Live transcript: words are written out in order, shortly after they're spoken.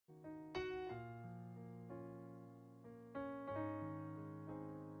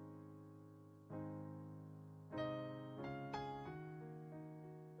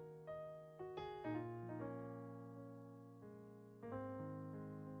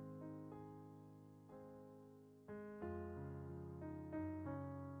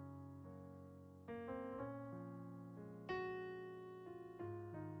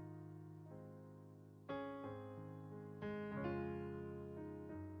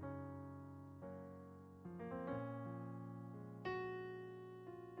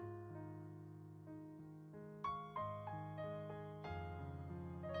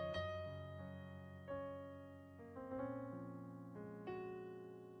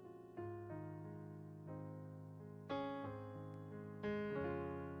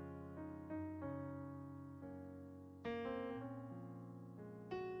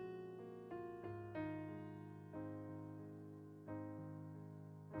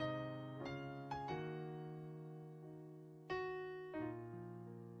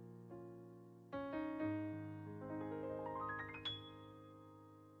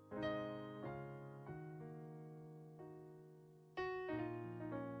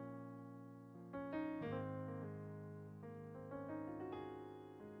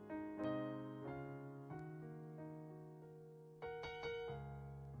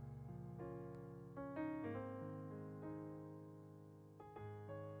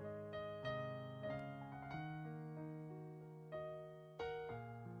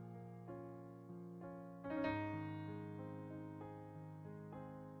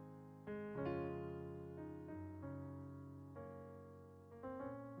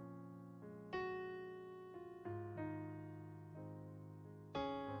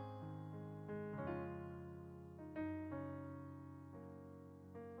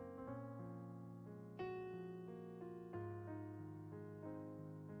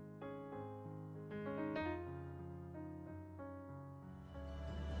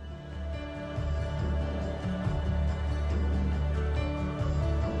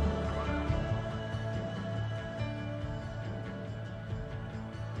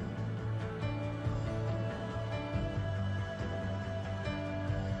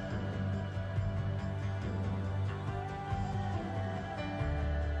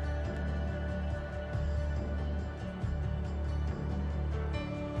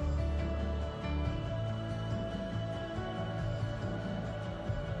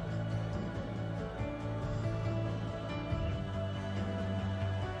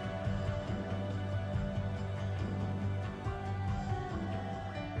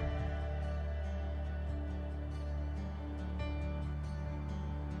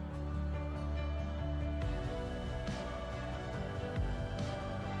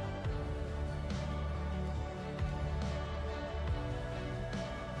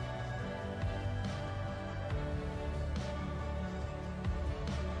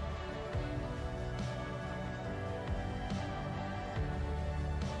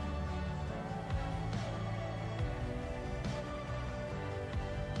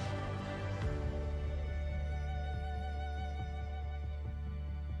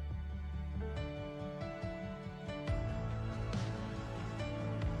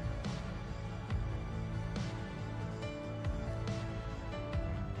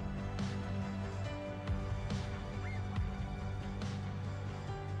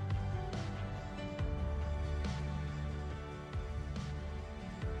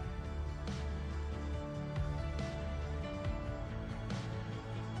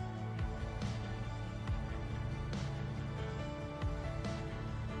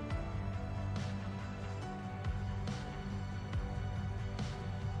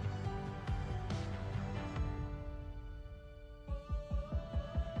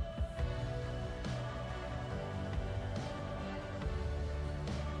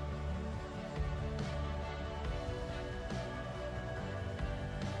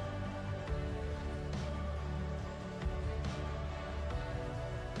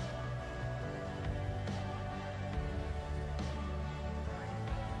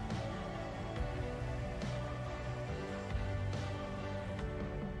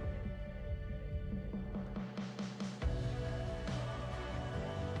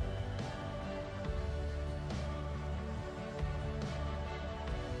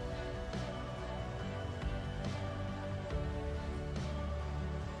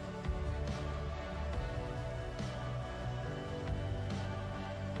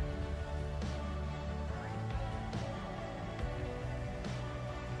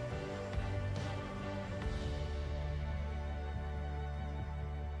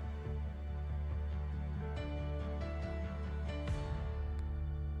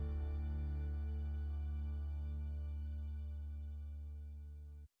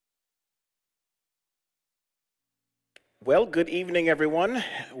Well, good evening, everyone.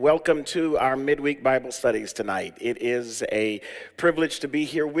 Welcome to our midweek Bible studies tonight. It is a privilege to be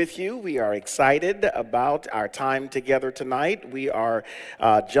here with you. We are excited about our time together tonight. We are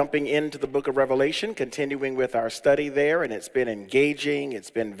jumping into the book of Revelation, continuing with our study there, and it's been engaging. It's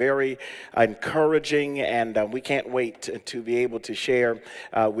been very encouraging, and we can't wait to be able to share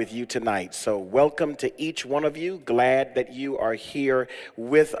with you tonight. So welcome to each one of you. Glad that you are here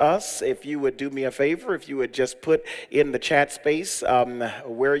with us. If you would do me a favor, if you would just put in the chat space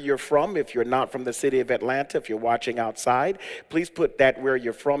where you're from. If you're not from the city of Atlanta, if you're watching outside, please put that where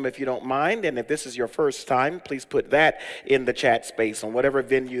you're from if you don't mind. And if this is your first time, please put that in the chat space on whatever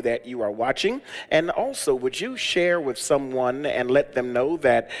venue that you are watching. And also, would you share with someone and let them know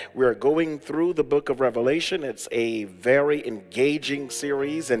that we're going through the book of Revelation? It's a very engaging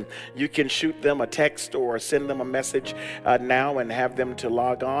series, and you can shoot them a text or send them a message now and have them to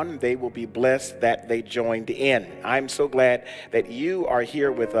log on. They will be blessed that they joined in. I'm so glad that you are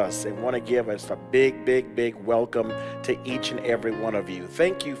here with us and want to give us a big welcome to each and every one of you.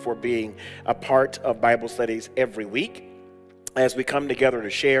 Thank you for being a part of Bible studies every week. As we come together to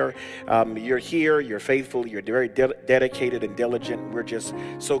share, you're here, you're faithful, you're very dedicated and diligent. We're just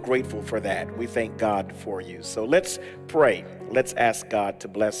so grateful for that. We thank God for you. So let's pray. Let's ask God to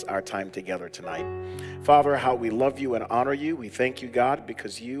bless our time together tonight. Father, how we love you and honor you. We thank you, God,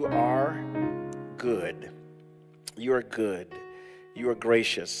 because you are good. You are good. You are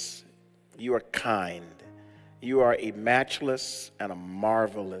gracious. You are kind. You are a matchless and a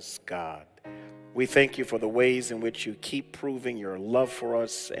marvelous God. We thank you for the ways in which you keep proving your love for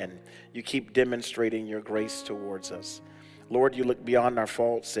us and you keep demonstrating your grace towards us. Lord, you look beyond our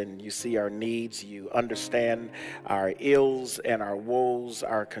faults and you see our needs. You understand our ills and our woes,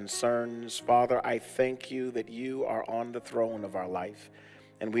 our concerns. Father, I thank you that you are on the throne of our life.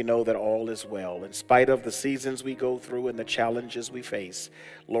 And we know that all is well. In spite of the seasons we go through and the challenges we face,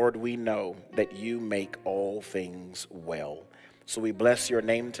 Lord, we know that you make all things well. So we bless your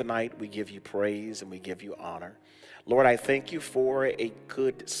name tonight. We give you praise and we give you honor. Lord, I thank you for a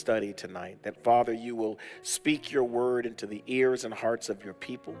good study tonight, that, Father, you will speak your word into the ears and hearts of your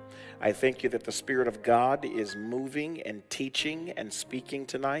people. I thank you that the Spirit of God is moving and teaching and speaking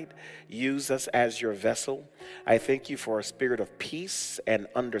tonight. Use us as your vessel. I thank you for a spirit of peace and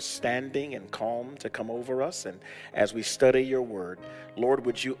understanding and calm to come over us. And as we study your word, Lord,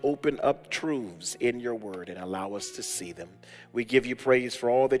 would you open up truths in your word and allow us to see them. We give you praise for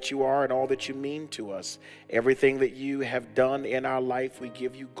all that you are and all that you mean to us. Everything that you have done in our life, we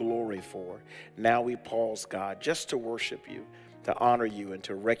give you glory for. Now we pause, God, just to worship you, to honor you, and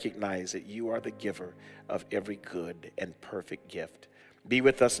to recognize that you are the giver of every good and perfect gift. Be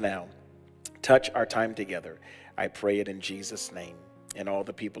with us now. Touch our time together. I pray it in Jesus' name. And all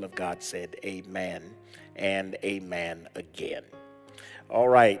the people of God said, amen and amen again. All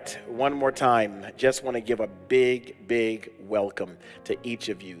right, one more time, just want to give a big welcome to each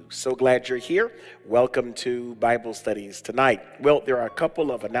of you. So glad you're here. Welcome to Bible studies tonight. Well, there are a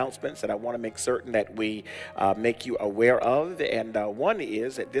couple of announcements that I want to make certain that we make you aware of. And one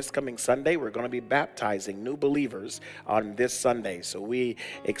is that this coming Sunday, we're going to be baptizing new believers on this Sunday. So we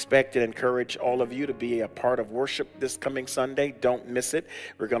expect and encourage all of you to be a part of worship this coming Sunday. Don't miss it.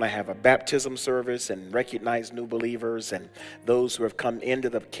 We're going to have a baptism service and recognize new believers and those who have come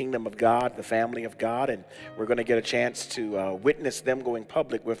into the kingdom of God, the family of God, and we're going to get a chance to witness them going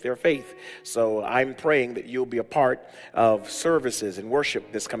public with their faith. So I'm praying that you'll be a part of services and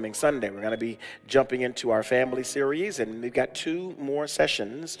worship this coming Sunday. We're going to be jumping into our family series, and we've got 2 more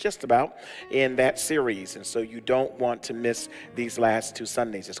sessions just about in that series, and so you don't want to miss these last 2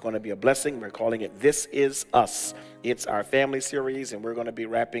 Sundays. It's going to be a blessing. We're calling it This Is Us. It's our family series, and we're going to be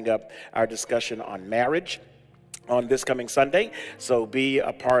wrapping up our discussion on marriage on this coming Sunday, so be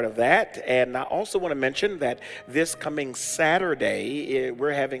a part of that. And I also want to mention that this coming Saturday,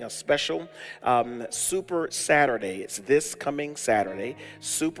 we're having a special Super Saturday. It's this coming Saturday,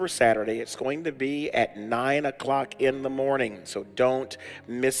 Super Saturday. It's going to be at 9 o'clock in the morning, so don't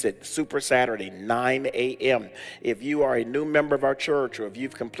miss it. Super Saturday, 9 a.m. If you are a new member of our church, or if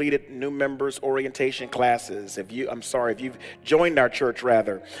you've completed new members orientation classes, if you've joined our church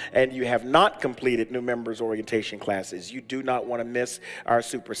rather, and you have not completed new members orientation classes, you do not want to miss our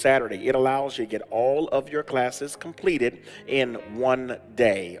Super Saturday. It allows you to get all of your classes completed in one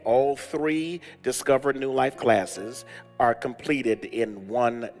day. All 3 Discover New Life classes are completed in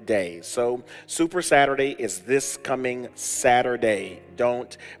one day. So Super Saturday is this coming Saturday.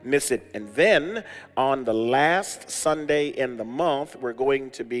 Don't miss it. And then on the last Sunday in the month, we're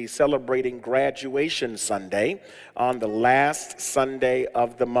going to be celebrating Graduation Sunday on the last Sunday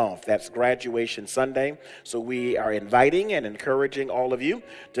of the month. That's Graduation Sunday. So we are inviting and encouraging all of you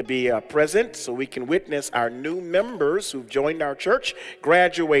to be present so we can witness our new members who've joined our church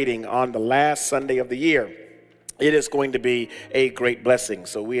graduating on the last Sunday of the year. It is going to be a great blessing.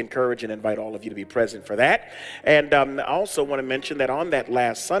 So we encourage and invite all of you to be present for that. And I also want to mention that on that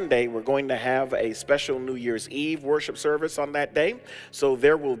last Sunday, we're going to have a special New Year's Eve worship service on that day. So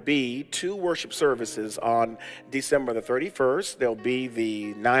there will be 2 worship services on December the 31st. There'll be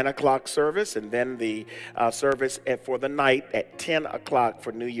the 9 o'clock service and then the service for the night at 10 o'clock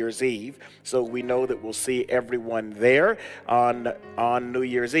for New Year's Eve. So we know that we'll see everyone there on New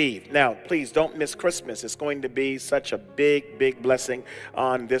Year's Eve. Now, please don't miss Christmas. It's going to be such a big blessing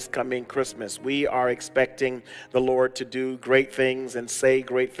on this coming Christmas. We are expecting the Lord to do great things and say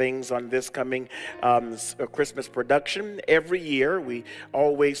great things on this coming Christmas production. Every year, we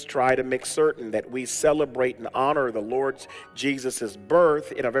always try to make certain that we celebrate and honor the Lord Jesus'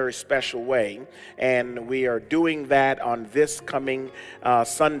 birth in a very special way. And we are doing that on this coming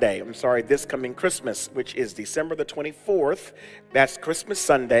this coming Christmas, which is December the 24th. That's Christmas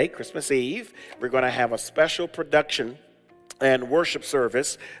Sunday, Christmas Eve. We're going to have a special production and worship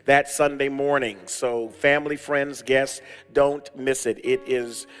service that Sunday morning. So family, friends, guests, don't miss it. It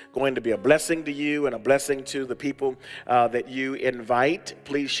is going to be a blessing to you and a blessing to the people that you invite.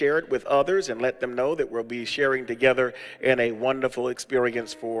 Please share it with others and let them know that we'll be sharing together in a wonderful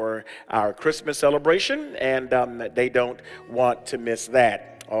experience for our Christmas celebration, and that they don't want to miss that.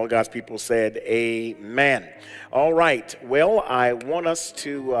 All God's people said amen. All right, well, I want us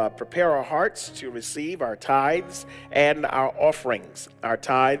to prepare our hearts to receive our tithes and our offerings. Our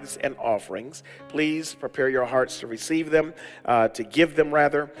tithes and offerings. Please prepare your hearts to receive them, to give them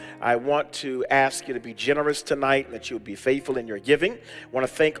rather. I want to ask you to be generous tonight, and that you will be faithful in your giving. I want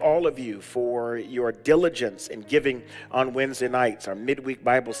to thank all of you for your diligence in giving on Wednesday nights, our midweek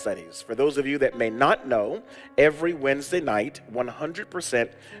Bible studies. For those of you that may not know, every Wednesday night,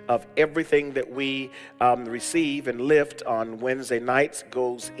 100% of everything that we receive and lift on Wednesday nights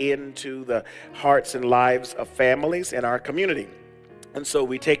goes into the hearts and lives of families in our community. And so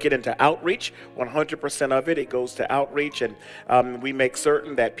we take it into outreach. 100% of it goes to outreach, and we make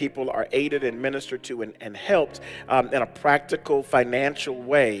certain that people are aided and ministered to and helped in a practical financial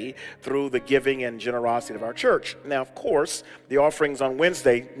way through the giving and generosity of our church. Now, of course, the offerings on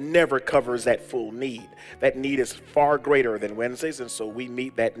Wednesday never covers that full need. That need is far greater than Wednesdays, and so we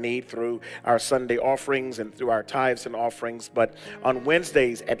meet that need through our Sunday offerings and through our tithes and offerings. But on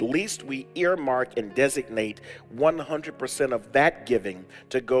Wednesdays, at least we earmark and designate 100% of that giving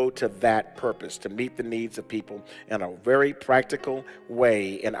to go to that purpose, to meet the needs of people in a very practical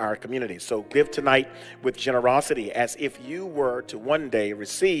way in our community. So give tonight with generosity, as if you were to one day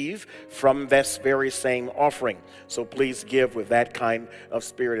receive from this very same offering. So please give with that kind of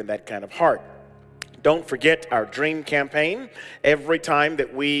spirit and that kind of heart. Don't forget our Dream campaign. Every time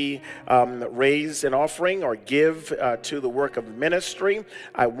that we raise an offering or give to the work of ministry,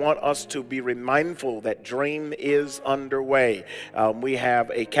 I want us to be mindful that Dream is underway. We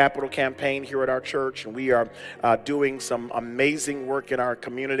have a capital campaign here at our church, and we are doing some amazing work in our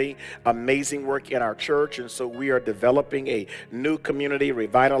community, amazing work in our church, and so we are developing a new community,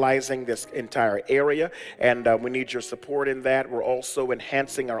 revitalizing this entire area, and we need your support in that. We're also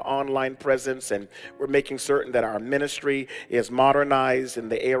enhancing our online presence, and we're making certain that our ministry is modernized in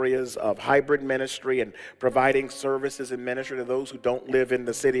the areas of hybrid ministry and providing services and ministry to those who don't live in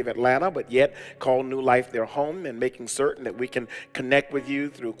the city of Atlanta, but yet call New Life their home, and making certain that we can connect with you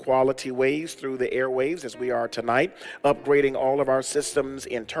through quality ways, through the airwaves as we are tonight, upgrading all of our systems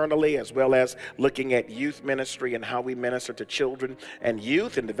internally, as well as looking at youth ministry and how we minister to children and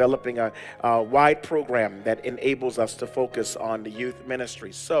youth, and developing a wide program that enables us to focus on the youth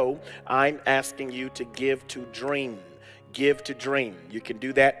ministry. So I'm asking you to give to Dream. Give to Dream. You can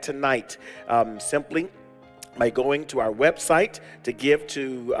do that tonight simply by going to our website to give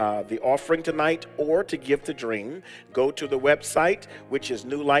to the offering tonight, or to give to Dream. Go to the website, which is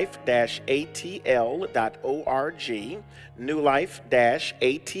newlife-atl.org,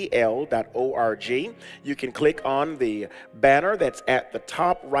 newlife-atl.org. You can click on the banner that's at the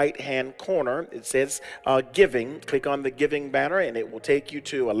top right-hand corner. It says Giving. Click on the Giving banner, and it will take you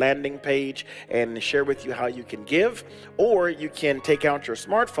to a landing page and share with you how you can give. Or you can take out your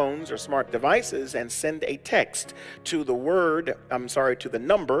smartphones or smart devices and send a text to the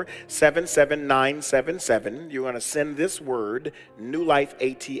number 77977. You're going to send this word, New Life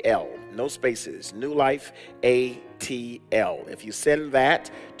ATL, no spaces, New Life ATL. If you send that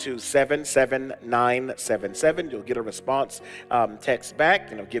to 77977, you'll get a response text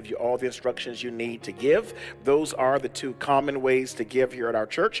back, and it'll give you all the instructions you need to give. Those are the two common ways to give here at our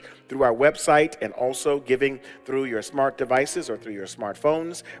church, through our website and also giving through your smart devices or through your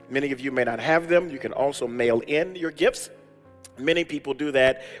smartphones. Many of you may not have them. You can also mail in your gifts. Many people do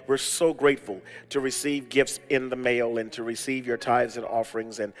that. We're so grateful to receive gifts in the mail and to receive your tithes and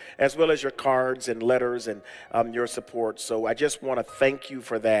offerings, and as well as your cards and letters and your support. So I just want to thank you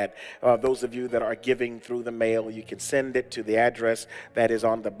for that. Those of you that are giving through the mail, you can send it to the address that is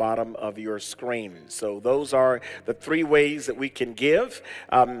on the bottom of your screen. So those are the three ways that we can give.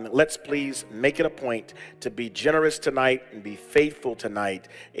 Let's please make it a point to be generous tonight and be faithful tonight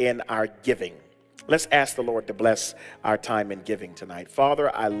in our giving. Let's ask the Lord to bless our time in giving tonight. Father,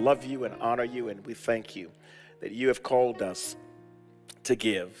 I love you and honor you, and we thank you that you have called us to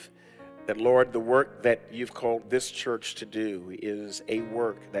give. That, Lord, the work that you've called this church to do is a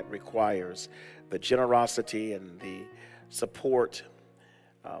work that requires the generosity and the support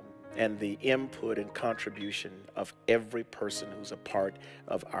and the input and contribution of every person who's a part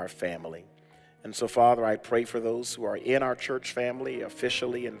of our family. And so, Father, I pray for those who are in our church family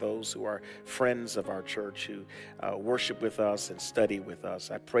officially and those who are friends of our church who worship with us and study with us.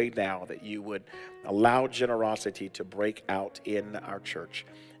 I pray now that you would allow generosity to break out in our church.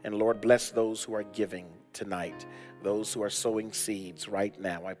 And, Lord, bless those who are giving tonight, those who are sowing seeds right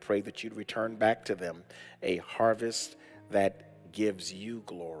now. I pray that you'd return back to them a harvest that gives you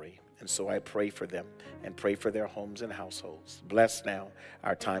glory. And so I pray for them and pray for their homes and households. Bless now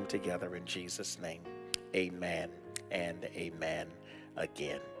our time together in Jesus' name. Amen and amen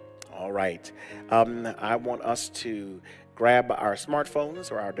again. All right. I want us to grab our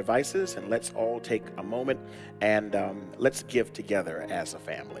smartphones or our devices, and let's all take a moment and let's give together as a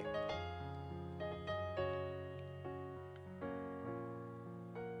family.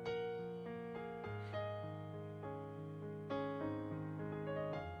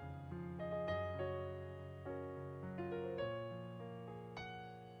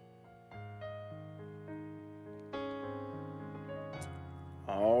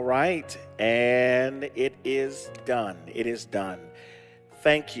 All right, and it is done. It is done.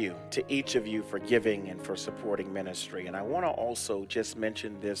 Thank you to each of you for giving and for supporting ministry. And I want to also just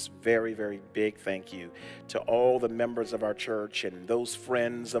mention this very, very big thank you to all the members of our church and those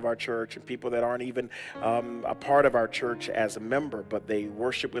friends of our church and people that aren't even a part of our church as a member, but they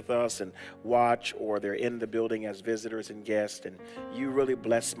worship with us and watch, or they're in the building as visitors and guests. And you really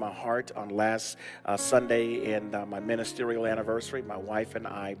blessed my heart on last Sunday and my ministerial anniversary. My wife and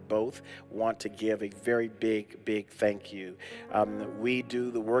I both want to give a very big, big thank you. We do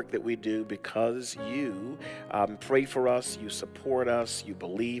the work that we do because you pray for us, you support us, you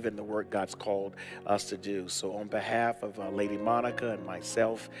believe in the work God's called us to do. So on behalf of Lady Monica and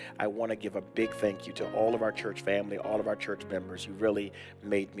myself, I want to give a big thank you to all of our church family, all of our church members. You really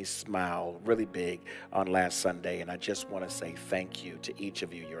made me smile really big on last Sunday, and I just want to say thank you to each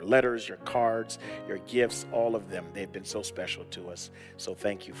of you. Your letters, your cards, your gifts, all of them, they've been so special to us. So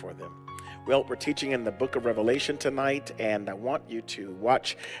thank you for them. Well, we're teaching in the book of Revelation tonight, and I want you to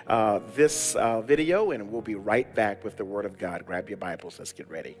watch this video, and we'll be right back with the Word of God. Grab your Bibles. Let's get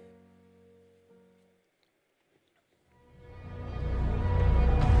ready.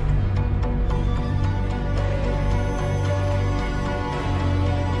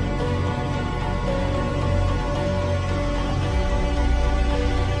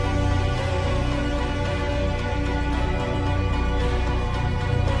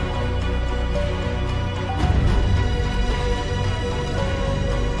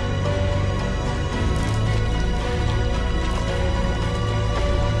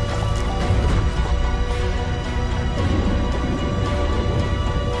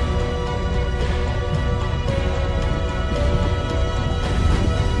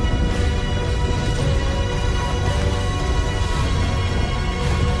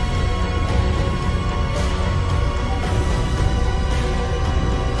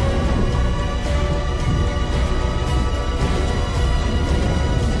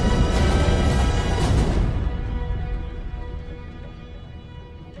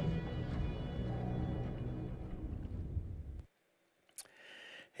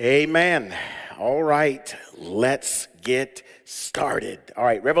 Amen. All right, let's get started. All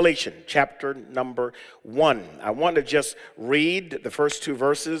right, Revelation chapter number 1. I want to just read the first two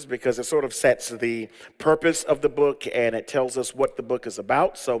verses because it sort of sets the purpose of the book and it tells us what the book is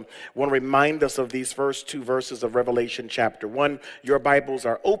about. So I want to remind us of these first two verses of Revelation chapter 1. Your Bibles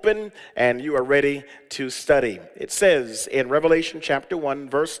are open and you are ready to study. It says in Revelation chapter 1,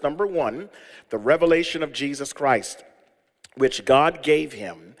 verse number 1, the revelation of Jesus Christ, which God gave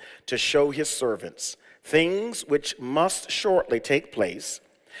him to show his servants things which must shortly take place,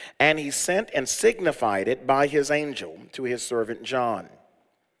 and he sent and signified it by his angel to his servant John,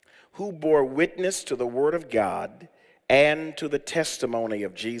 who bore witness to the word of God and to the testimony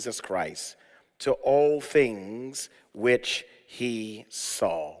of Jesus Christ, to all things which he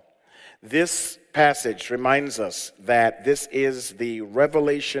saw. This passage reminds us that this is the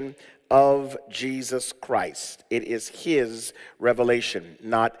revelation of Jesus Christ. It is his revelation,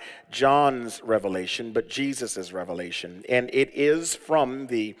 not John's revelation, but Jesus's revelation. And it is from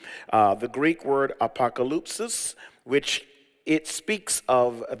the Greek word apocalypsis, which it speaks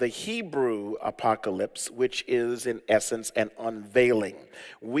of the Hebrew apocalypse, which is in essence an unveiling.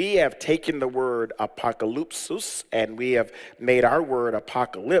 We have taken the word apocalypsis and we have made our word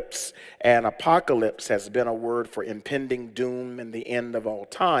apocalypse, and apocalypse has been a word for impending doom and the end of all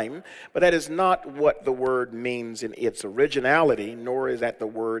time, but that is not what the word means in its originality, nor is that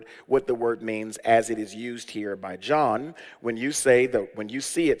what the word means as it is used here by John. When you see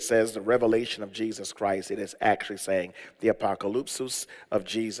it says the revelation of Jesus Christ, it is actually saying the apocalypsis of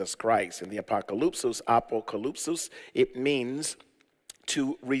Jesus Christ. And the apocalypsis, it means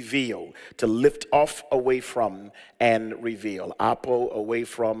to reveal, to lift off away from and reveal. Apo, away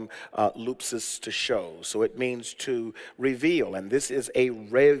from, lupsis, to show. So it means to reveal. And this is a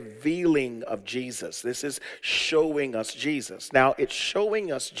revealing of Jesus. This is showing us Jesus. Now, it's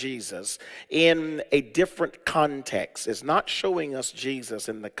showing us Jesus in a different context. It's not showing us Jesus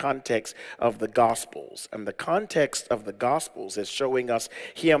in the context of the Gospels. And the context of the Gospels is showing us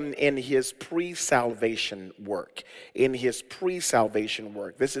him in his pre-salvation work. In his pre-salvation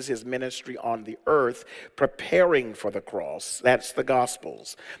work. This is his ministry on the earth, preparing for the cross. That's the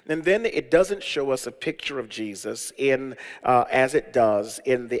Gospels. And then it doesn't show us a picture of Jesus in as it does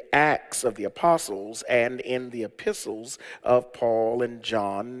in the Acts of the Apostles and in the epistles of Paul and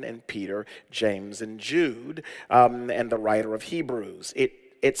John and Peter, James and Jude, and the writer of Hebrews.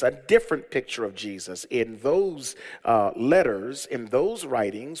 It's a different picture of Jesus. In those letters, in those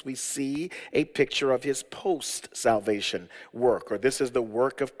writings, we see a picture of his post-salvation work, or this is the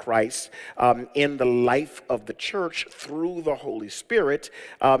work of Christ in the life of the church through the Holy Spirit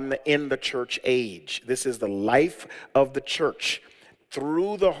in the church age. This is the life of the church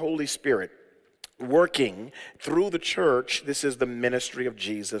through the Holy Spirit. Working through the church. This is the ministry of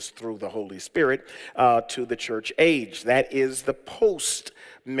Jesus through the Holy Spirit to the church age. That is the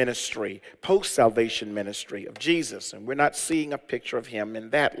post-ministry, post-salvation ministry of Jesus. And we're not seeing a picture of him in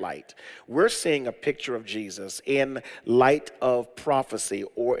that light. We're seeing a picture of Jesus in light of prophecy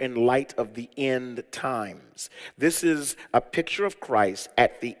or in light of the end times. This is a picture of Christ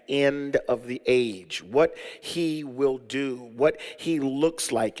at the end of the age, what he will do, what he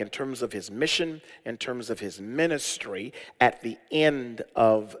looks like in terms of his mission, in terms of his ministry at the end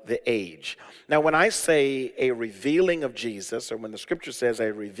of the age. Now, when I say a revealing of Jesus, or when the scripture says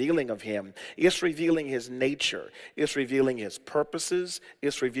a revealing of him, it's revealing his nature, it's revealing his purposes,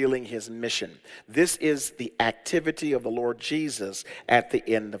 it's revealing his mission. This is the activity of the Lord Jesus at the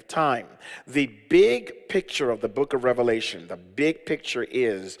end of time. The big picture of the book of Revelation, the big picture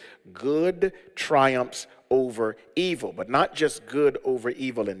is good triumphs over evil, but not just good over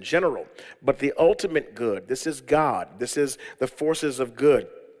evil in general, but the ultimate good. This is God. This is the forces of good.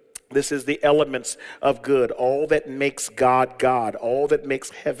 This is the elements of good, all that makes God, God, all that makes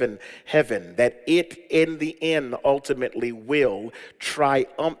heaven, heaven, that it in the end ultimately will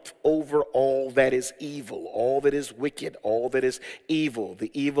triumph over all that is evil, all that is wicked, all that is evil,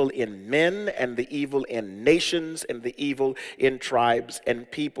 the evil in men and the evil in nations and the evil in tribes and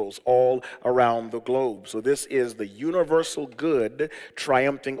peoples all around the globe. So this is the universal good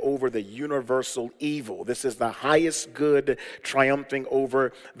triumphing over the universal evil. This is the highest good triumphing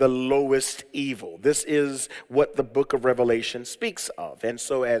over the lowest evil. This is what the book of Revelation speaks of. And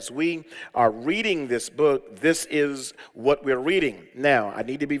so as we are reading this book, this is what we're reading. Now, I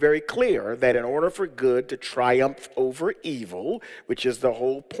need to be very clear that in order for good to triumph over evil, which is the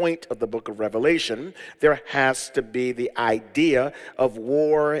whole point of the book of Revelation, there has to be the idea of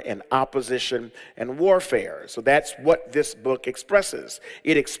war and opposition and warfare. So that's what this book expresses.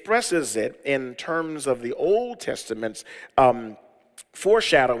 It expresses it in terms of the Old Testament's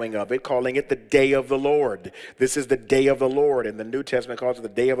foreshadowing of it, calling it the day of the Lord. This is the day of the Lord. And the New Testament calls it the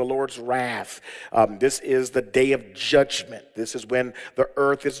day of the Lord's wrath. This is the day of judgment. This is when the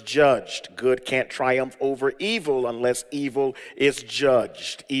earth is judged. Good can't triumph over evil unless evil is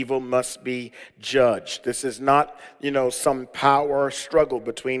judged. Evil must be judged. This is not, some power struggle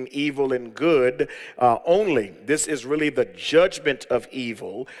between evil and good only. This is really the judgment of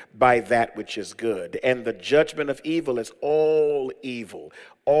evil by that which is good. And the judgment of evil is all evil,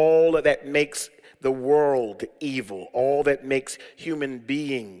 all that makes the world evil, all that makes human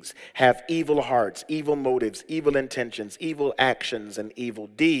beings have evil hearts, evil motives, evil intentions, evil actions, and evil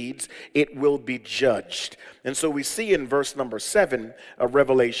deeds, it will be judged. And so we see in verse number 7 of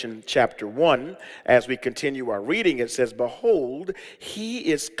Revelation chapter 1, as we continue our reading, it says, "Behold,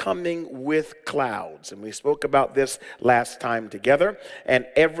 he is coming with clouds." And we spoke about this last time together. "And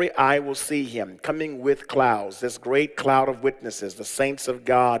every eye will see him coming with clouds," this great cloud of witnesses, the saints of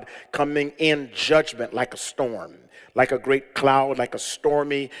God coming in judgment like a storm, like a great cloud, like a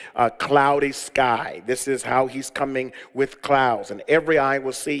stormy, cloudy sky. This is how he's coming with clouds. "And every eye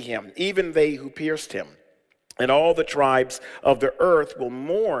will see him, even they who pierced him. And all the tribes of the earth will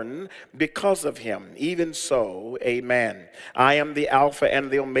mourn because of him. Even so, amen. I am the Alpha and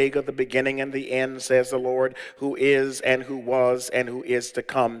the Omega, the beginning and the end, says the Lord, who is and who was and who is to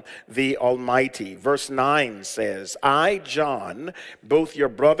come, the Almighty." Verse 9 says, "I, John, both your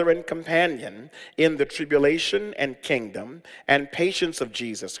brother and companion in the tribulation and kingdom and patience of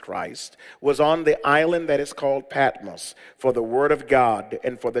Jesus Christ, was on the island that is called Patmos for the word of God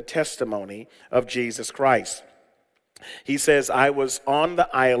and for the testimony of Jesus Christ." He says, I was on the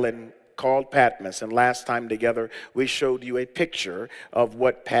island called Patmos, and last time together we showed you a picture of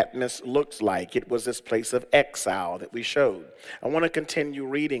what Patmos looks like. It was this place of exile that we showed. I want to continue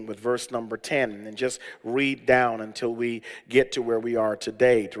reading with verse number 10 and just read down until we get to where we are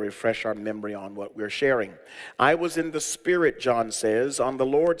today to refresh our memory on what we're sharing. "I was in the Spirit," John says, "on the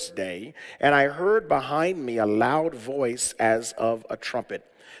Lord's day, and I heard behind me a loud voice as of a trumpet,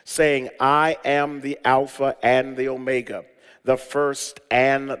 saying, I am the Alpha and the Omega, the first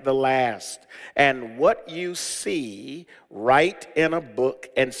and the last. And what you see, write in a book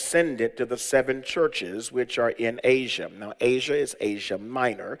and send it to the 7 churches which are in Asia." Now, Asia is Asia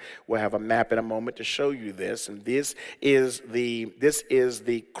Minor. We'll have a map in a moment to show you this. And this is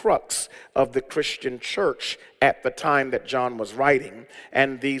the crux of the Christian church at the time that John was writing.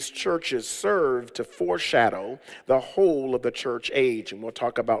 And these churches serve to foreshadow the whole of the church age. And we'll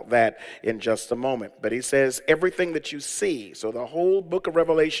talk about that in just a moment. But he says, everything that you see, so the whole book of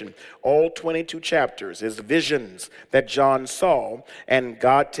Revelation, all 22 chapters, is visions that John saw. And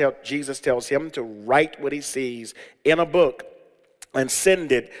Jesus tells him to write what he sees in a book and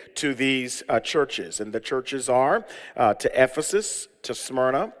send it to these churches. And the churches are to Ephesus, to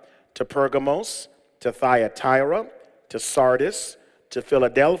Smyrna, to Pergamos, to Thyatira, to Sardis, to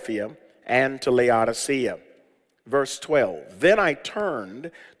Philadelphia, and to Laodicea. Verse 12, "Then I turned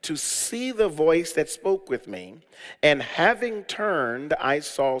to see the voice that spoke with me, and having turned, I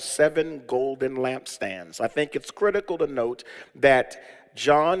saw 7 golden lampstands." I think it's critical to note that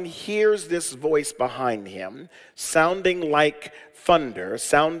John hears this voice behind him, sounding like thunder,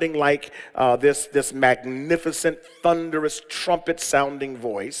 sounding like this magnificent, thunderous, trumpet-sounding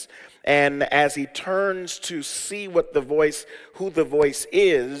voice. And as he turns to see who the voice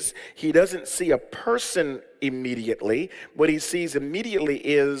is, he doesn't see a person immediately. What he sees immediately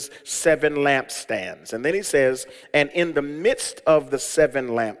is 7 lampstands. And then he says, "And in the midst of the 7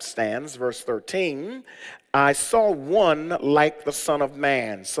 lampstands," verse 13, "I saw one like the Son of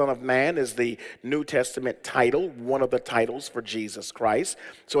Man." Son of Man is the New Testament title, one of the titles for Jesus Christ.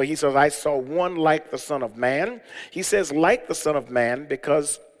 So he says, "I saw one like the Son of Man." He says, like the Son of Man,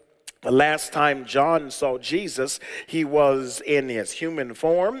 because the last time John saw Jesus, he was in his human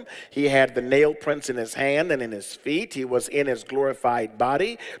form. He had the nail prints in his hand and in his feet. He was in his glorified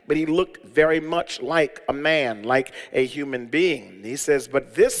body, but he looked very much like a man, like a human being. He says,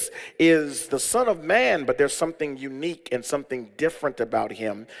 but this is the Son of Man, but there's something unique and something different about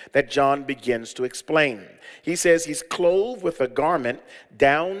him that John begins to explain. He says he's clothed with a garment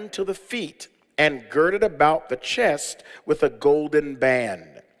down to the feet and girded about the chest with a golden band.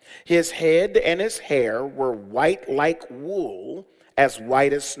 His head and his hair were white like wool, as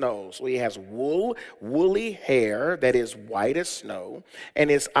white as snow. So he has woolly hair that is white as snow, and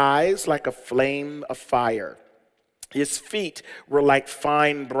his eyes like a flame of fire. His feet were like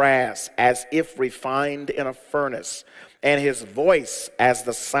fine brass, as if refined in a furnace, and his voice as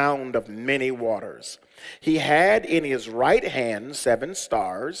the sound of many waters. He had in his right hand 7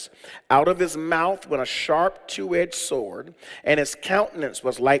 stars. Out of his mouth went a sharp two-edged sword, and his countenance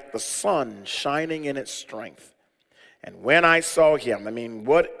was like the sun shining in its strength. And when I saw him,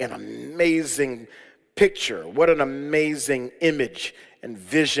 what an amazing picture, what an amazing image and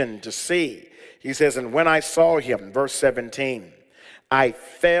vision to see. He says, and when I saw him, verse 17, I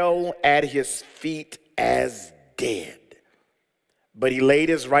fell at his feet as dead. But he laid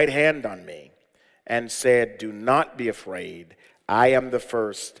his right hand on me and said, do not be afraid. I am the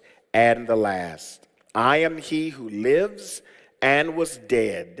first and the last. I am he who lives and was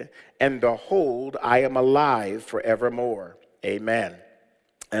dead, and behold, I am alive forevermore. Amen.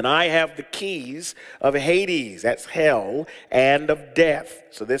 And I have the keys of Hades, that's hell, and of death.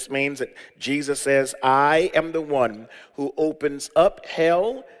 So this means that Jesus says, I am the one who opens up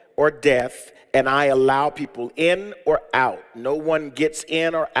hell or death, and I allow people in or out. No one gets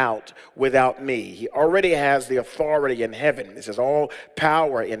in or out without me. He already has the authority in heaven. This is all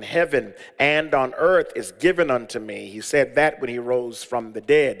power in heaven and on earth is given unto me. He said that when he rose from the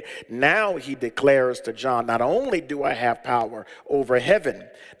dead. Now he declares to John, not only do I have power over heaven,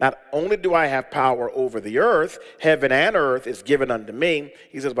 not only do I have power over the earth, heaven and earth is given unto me.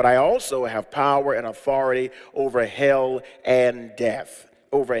 He says, but I also have power and authority over hell and death.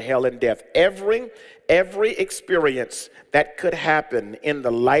 Over hell and death. Every experience that could happen in the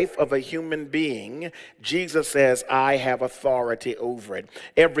life of a human being, Jesus says, I have authority over it.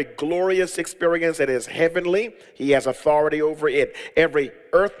 Every glorious experience that is heavenly, he has authority over it. Every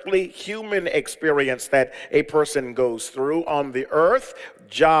earthly human experience that a person goes through on the earth,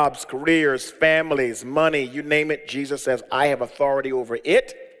 jobs, careers, families, money, you name it, Jesus says, I have authority over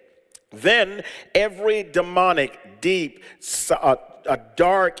it. Then every demonic, deep, a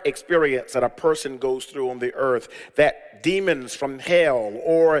dark experience that a person goes through on the earth, that demons from hell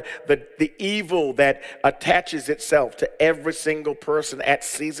or the evil that attaches itself to every single person at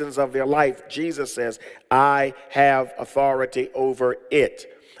seasons of their life, Jesus says, I have authority over it.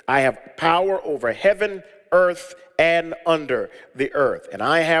 I have power over heaven, earth, and under the earth. And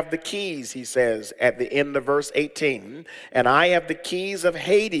I have the keys, he says at the end of verse 18, and I have the keys of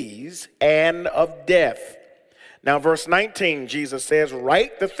Hades and of death. Now, verse 19, Jesus says,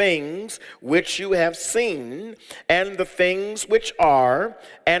 write the things which you have seen, and the things which are,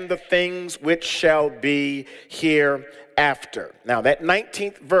 and the things which shall be hereafter. Now, that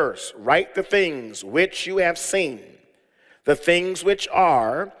 19th verse, write the things which you have seen, the things which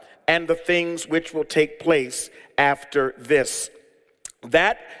are, and the things which will take place after this.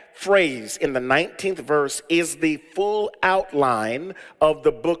 That phrase in the 19th verse is the full outline of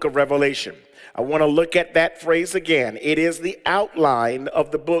the book of Revelation. I want to look at that phrase again. It is the outline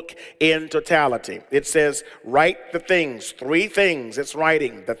of the book in totality. It says, write the things, 3 things it's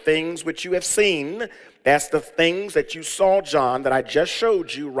writing. The things which you have seen, that's the things that you saw, John, that I just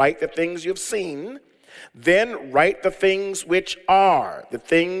showed you. Write the things you've seen. Then write the things which are, the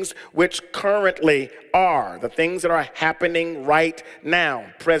things which currently are, the things that are happening right now,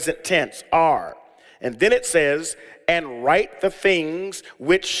 present tense, are. And then it says, and write the things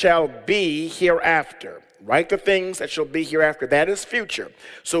which shall be hereafter. Write the things that shall be hereafter. That is future.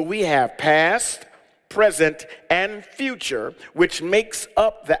 So we have past, present, and future, which makes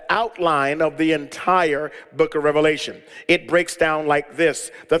up the outline of the entire book of Revelation. It breaks down like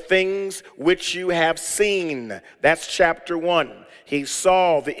this. The things which you have seen. That's chapter 1. He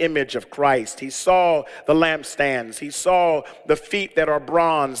saw the image of Christ. He saw the lampstands. He saw the feet that are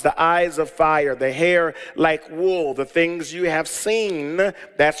bronze, the eyes of fire, the hair like wool, the things you have seen.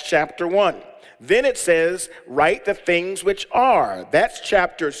 That's chapter 1. Then it says, write the things which are. That's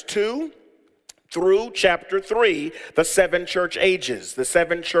chapters 2 through chapter 3, the 7 church ages, the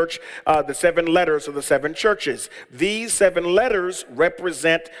 7 letters of the 7 churches. These 7 letters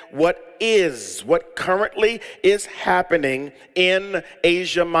represent what currently is happening in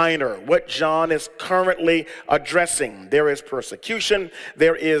Asia Minor, what John is currently addressing. There is persecution,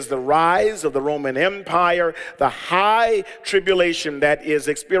 there is the rise of the Roman Empire, the high tribulation that is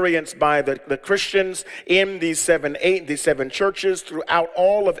experienced by the Christians in these 7 churches throughout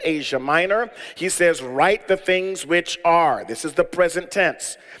all of Asia Minor. He says, write the things which are. This is the present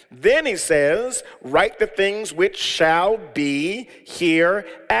tense. Then he says, write the things which shall be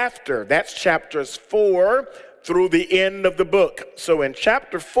hereafter. That's chapters 4 through the end of the book. So in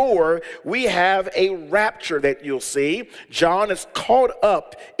chapter 4, we have a rapture that you'll see. John is caught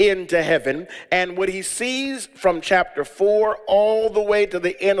up into heaven, and what he sees from chapter 4 all the way to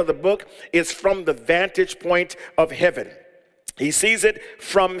the end of the book is from the vantage point of heaven. He sees it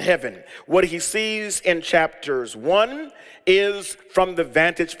from heaven. What he sees in chapters 1 is from the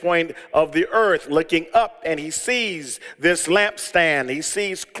vantage point of the earth, looking up, and he sees this lampstand. He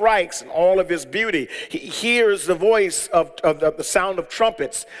sees Christ and all of his beauty. He hears the voice of the sound of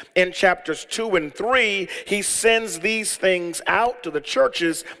trumpets. In chapters 2 and 3, he sends these things out to the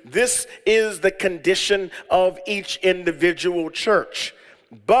churches. This is the condition of each individual church.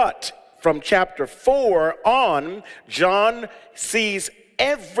 But from chapter 4 on, John sees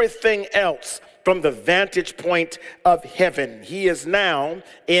everything else from the vantage point of heaven. He is now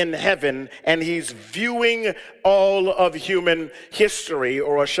in heaven, and he's viewing all of human history,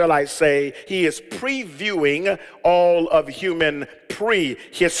 or shall I say, he is previewing all of human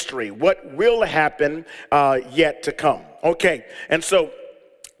prehistory, what will happen yet to come. Okay, and so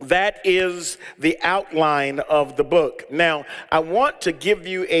that is the outline of the book. Now, I want to give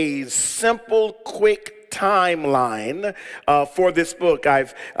you a simple, quick timeline for this book.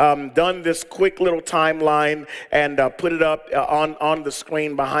 I've done this quick little timeline and put it up on the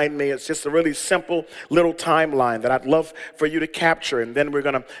screen behind me. It's just a really simple little timeline that I'd love for you to capture, and then we're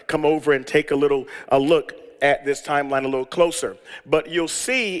going to come over and take a look at this timeline a little closer. But you'll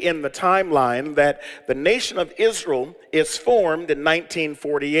see in the timeline that the nation of Israel is formed in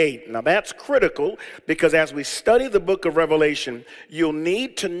 1948. Now that's critical, because as we study the book of Revelation, you'll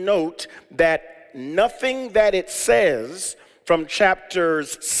need to note that nothing that it says from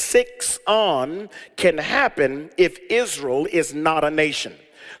chapters 6 on can happen if Israel is not a nation.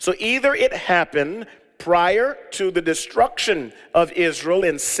 So either it happened prior to the destruction of Israel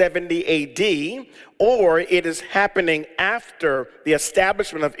in 70 AD, or it is happening after the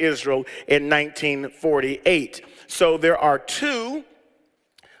establishment of Israel in 1948. So there are two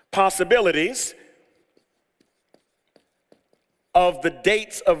possibilities of the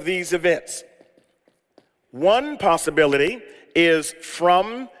dates of these events. One possibility is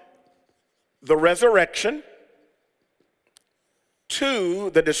from the resurrection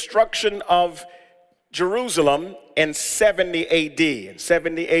to the destruction of Jerusalem in 70 AD. In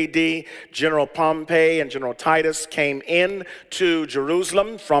 70 AD, General Pompey and General Titus came in to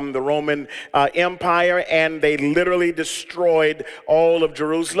Jerusalem from the Roman Empire, and they literally destroyed all of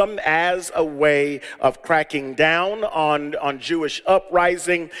Jerusalem as a way of cracking down on Jewish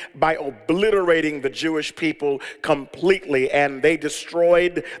uprising by obliterating the Jewish people completely. And they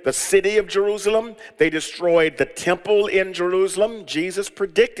destroyed the city of Jerusalem. They destroyed the temple in Jerusalem. Jesus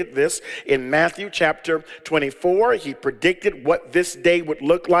predicted this in Matthew chapter 24. He predicted what this day would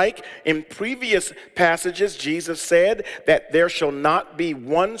look like. In previous passages, Jesus said that there shall not be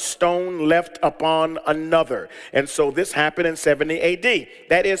one stone left upon another. And so this happened in 70 AD.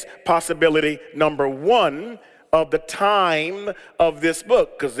 That is possibility number one of the time of this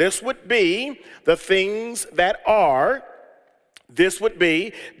book, because this would be the things that are. This would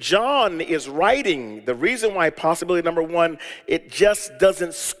be, John is writing, the reason why possibility number one, it just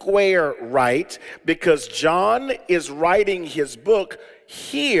doesn't square right, because John is writing his book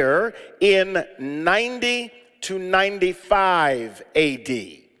here in 90 to 95 AD.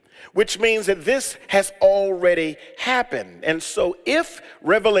 Which means that this has already happened. And so if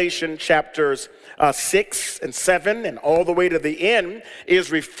Revelation chapters 6 and 7 and all the way to the end is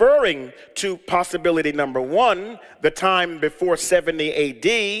referring to possibility number one, the time before 70 AD,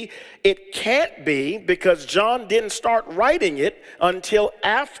 it can't be, because John didn't start writing it until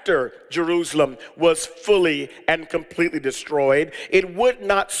after Jerusalem was fully and completely destroyed. It would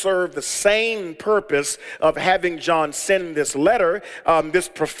not serve the same purpose of having John send this letter, this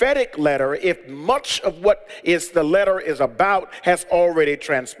prophetic letter, if much of what the letter is about has already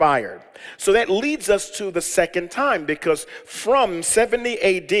transpired. So that leads us to the second time, because from 70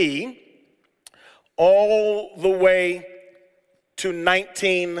 AD all the way to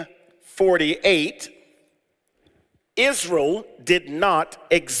 1948, Israel did not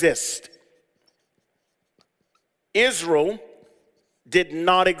exist. Israel did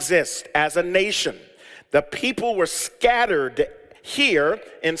not exist as a nation. The people were scattered here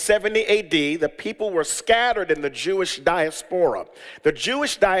in 70 AD. The people were scattered in the Jewish diaspora. The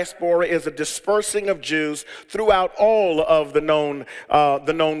Jewish diaspora is a dispersing of Jews throughout all of the known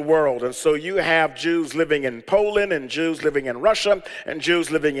world. And so you have Jews living in Poland, and Jews living in Russia, and Jews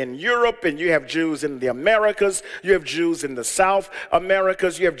living in Europe, and you have Jews in the Americas, you have Jews in the South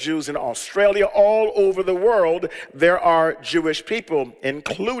Americas, you have Jews in Australia. All over the world there are Jewish people,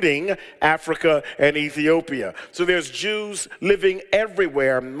 including Africa and Ethiopia. So there's Jews living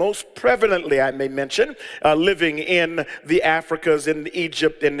everywhere, most prevalently, I may mention, living in the Africas, in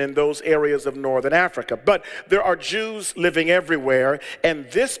Egypt, and in those areas of northern Africa. But there are Jews living everywhere,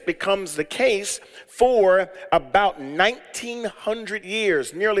 and this becomes the case for about 1900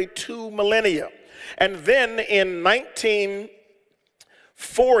 years, nearly 2 millennia. And then in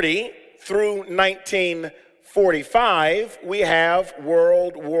 1940 through 1945, we have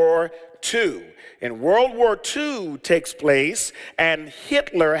World War II. And World War II takes place, and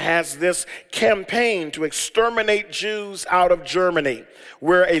Hitler has this campaign to exterminate Jews out of Germany,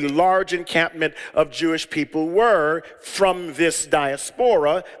 where a large encampment of Jewish people were from this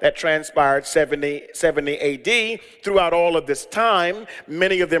diaspora that transpired 70 AD. Throughout all of this time,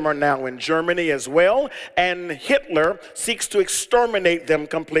 many of them are now in Germany as well, and Hitler seeks to exterminate them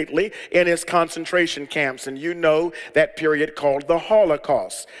completely in his concentration camps. And you know that period called the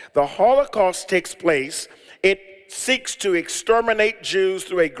Holocaust. The Holocaust takes place. It seeks to exterminate Jews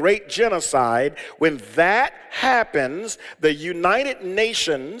through a great genocide. When that happens, the United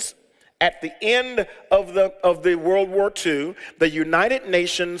Nations, at the end of the World War II, the United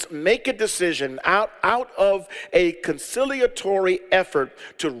Nations make a decision out of a conciliatory effort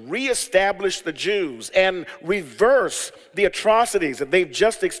to reestablish the Jews and reverse the atrocities that they've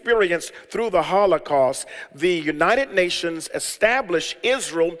just experienced through the Holocaust. The United Nations established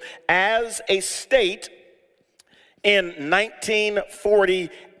Israel as a state in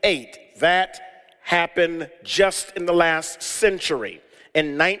 1948. That happened just in the last century.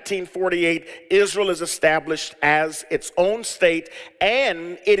 In 1948, Israel is established as its own state,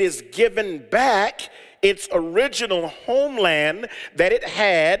 and it is given back its original homeland that it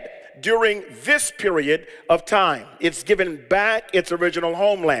had during this period of time. It's given back its original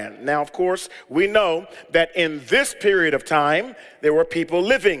homeland. Now, of course, we know that in this period of time, there were people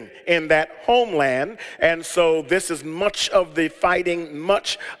living in that homeland, and so this is much of the fighting,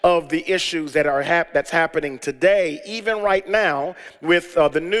 much of the issues that are that's happening today, even right now with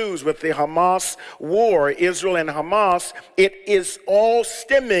the news, with the Hamas war, Israel and Hamas. It is all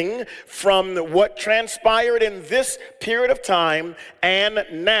stemming from what transpired in this period of time, and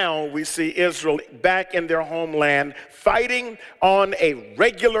now we see Israel back in their homeland, fighting on a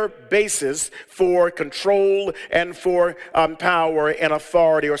regular basis for control and for power and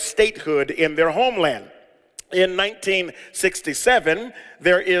authority or statehood in their homeland. In 1967,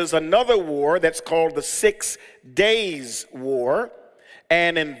 there is another war that's called the 6 Days War.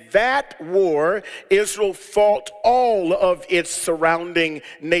 And in that war, Israel fought all of its surrounding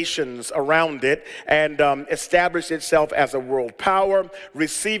nations around it and established itself as a world power,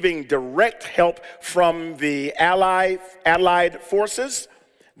 receiving direct help from the Allied forces.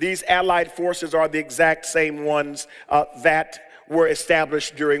 These Allied forces are the exact same ones that were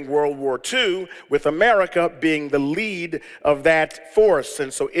established during World War II, with America being the lead of that force.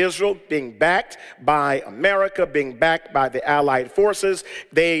 And so Israel being backed by America, being backed by the Allied forces,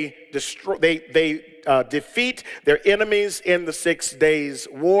 they defeat their enemies in the 6 Days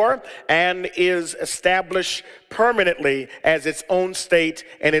War and is established permanently as its own state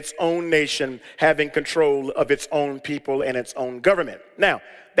and its own nation, having control of its own people and its own government. Now,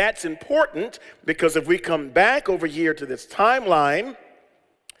 that's important because if we come back over here to this timeline,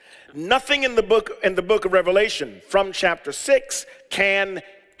 nothing in the book of Revelation from chapter 6 can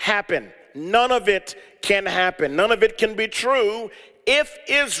happen. None of it can happen. None of it can be true if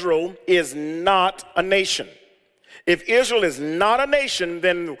Israel is not a nation. If Israel is not a nation,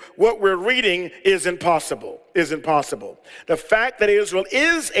 then what we're reading is impossible. The fact that Israel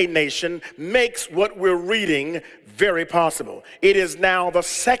is a nation makes what we're reading very possible. It is now the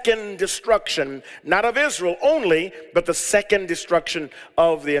second destruction, not of Israel only, but the second destruction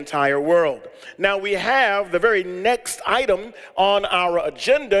of the entire world. Now we have the very next item on our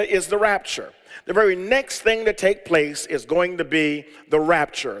agenda is the rapture. The very next thing to take place is going to be the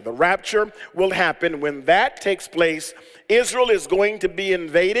rapture. The rapture will happen. When that takes place, Israel is going to be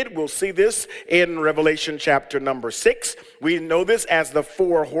invaded. We'll see this in Revelation chapter number 6. We know this as the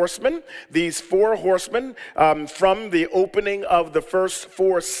 4 horsemen. These 4 horsemen from the opening of the first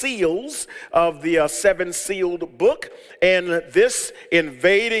 4 seals of the 7-sealed book, and this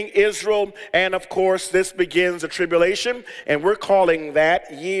invading Israel, and of course this begins the tribulation, and we're calling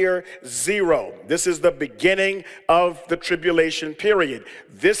that year 0. This is the beginning of the tribulation period.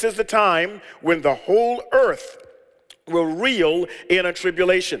 This is the time when the whole earth will reel in a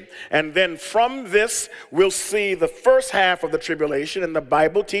tribulation. And then from this, we'll see the first half of the tribulation, and the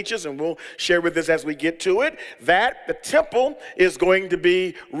Bible teaches, and we'll share with this as we get to it, that the temple is going to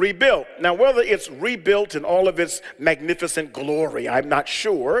be rebuilt. Now, whether it's rebuilt in all of its magnificent glory, I'm not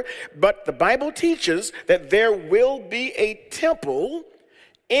sure, but the Bible teaches that there will be a temple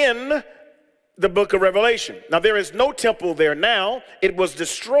in the book of Revelation. Now, there is no temple there now. It was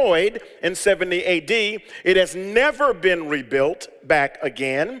destroyed in 70 AD. It has never been rebuilt back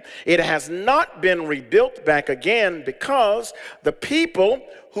again. It has not been rebuilt back again because the people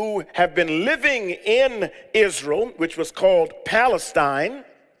who have been living in Israel, which was called Palestine,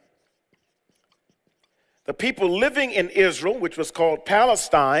 the people living in Israel, which was called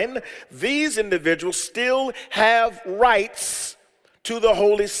Palestine, these individuals still have rights to the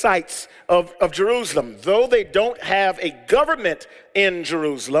holy sites of Jerusalem. Though they don't have a government in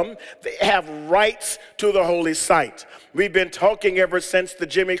Jerusalem, they have rights to the holy site. We've been talking ever since the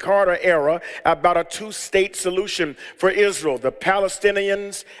Jimmy Carter era about a two-state solution for Israel, the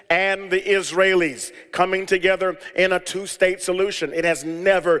Palestinians and the Israelis coming together in a two-state solution. It has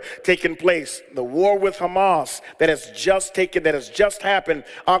never taken place. The war with Hamas that has just happened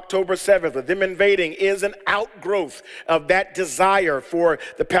October 7th, with them invading, is an outgrowth of that desire for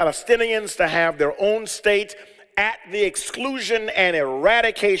the Palestinians to have their own state at the exclusion and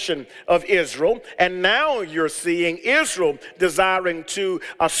eradication of Israel. And now you're seeing Israel desiring to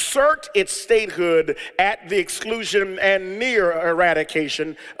assert its statehood at the exclusion and near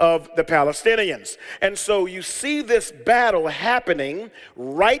eradication of the Palestinians. And so you see this battle happening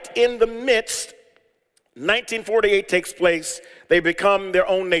right in the midst. 1948 takes place. They become their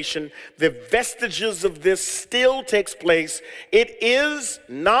own nation. The vestiges of this still takes place. It is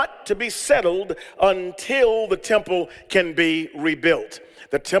not to be settled until the temple can be rebuilt.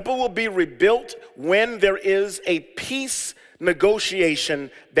 The temple will be rebuilt when there is a peace negotiation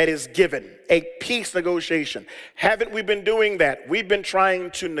that is given. A peace negotiation. Haven't we been doing that? We've been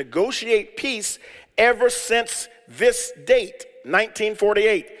trying to negotiate peace ever since this date,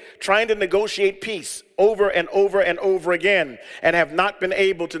 1948, trying to negotiate peace over and over and over again, and have not been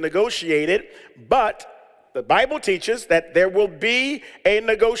able to negotiate it. But the Bible teaches that there will be a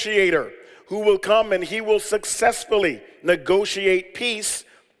negotiator who will come and he will successfully negotiate peace.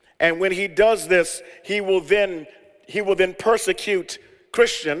 And when he does this, he will then persecute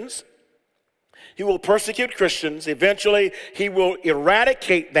Christians. He will persecute Christians. Eventually, he will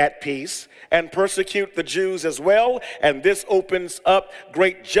eradicate that peace and persecute the Jews as well. And this opens up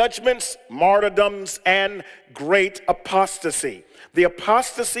great judgments, martyrdoms, and great apostasy. The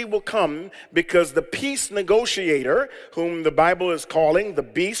apostasy will come because the peace negotiator, whom the Bible is calling the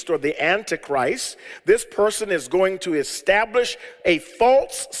beast or the Antichrist, this person is going to establish a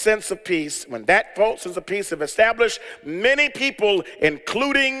false sense of peace. When that false sense of peace is established, many people,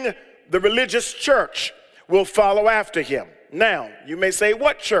 including the religious church, will follow after him. Now, you may say,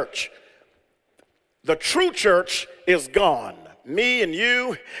 what church? The true church is gone. Me and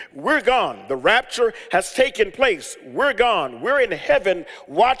you, we're gone. The rapture has taken place. We're gone. We're in heaven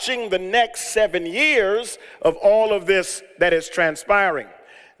watching the next 7 years of all of this that is transpiring.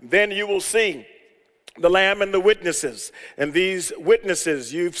 Then you will see the Lamb and the witnesses. And these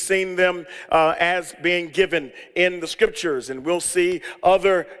witnesses, you've seen them as being given in the scriptures. And we'll see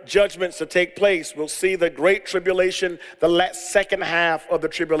other judgments to take place. We'll see the great tribulation, the second half of the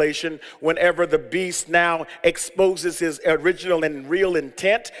tribulation, whenever the beast now exposes his original and real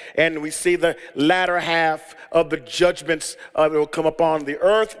intent. And we see the latter half of the judgments that will come upon the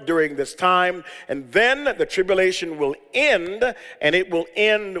earth during this time. And then the tribulation will end, and it will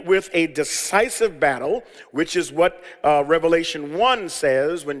end with a decisive battle, which is what Revelation 1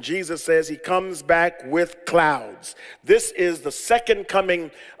 says when Jesus says he comes back with clouds. This is the second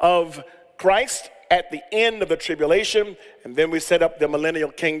coming of Christ at the end of the tribulation, and then we set up the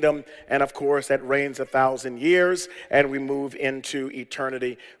millennial kingdom, and of course that reigns 1,000 years, and we move into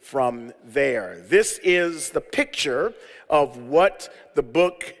eternity from there. This is the picture of what the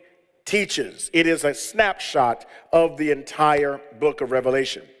book teaches. It is a snapshot of the entire book of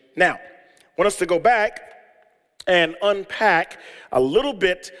Revelation. Now, I want us to go back and unpack a little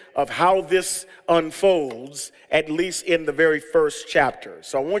bit of how this unfolds, at least in the very first chapter.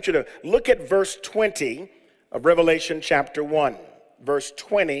 So I want you to look at verse 20 of Revelation chapter 1. Verse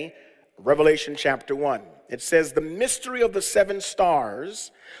 20, Revelation chapter 1. It says, "The mystery of the 7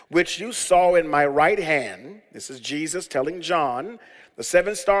 stars, which you saw in my right hand," this is Jesus telling John, "the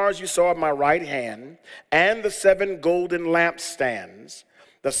 7 stars you saw in my right hand, and the 7 golden lampstands.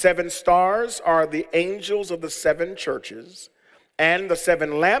 The 7 stars are the angels of the 7 churches, and the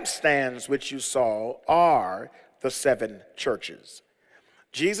 7 lampstands which you saw are the 7 churches."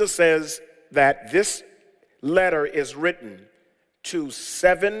 Jesus says that this letter is written to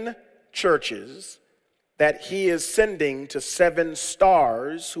 7 churches that he is sending to 7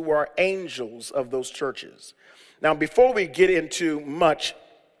 stars who are angels of those churches. Now, before we get into much,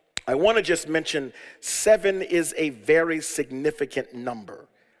 I want to just mention 7 is a very significant number.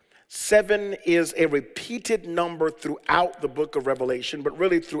 7 is a repeated number throughout the book of Revelation, but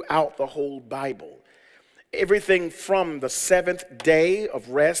really throughout the whole Bible. Everything from the seventh day of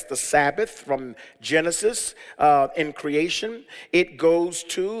rest, the Sabbath, from Genesis in creation, it goes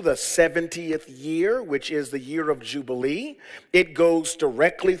to the 70th year, which is the year of Jubilee. It goes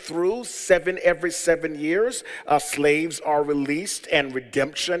directly through every 7 years. Slaves are released and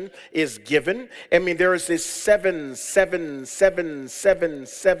redemption is given. I mean, there is this sevens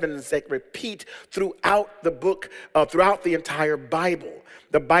that repeat throughout the book, throughout the entire Bible.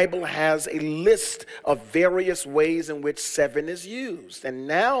 The Bible has a list of various ways in which 7 is used. And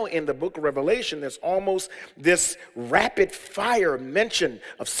now in the book of Revelation, there's almost this rapid fire mention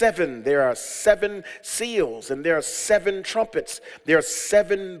of 7. There are 7 seals, and there are 7 trumpets. There are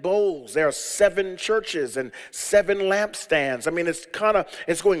 7 bowls. There are 7 churches and 7 lampstands. I mean,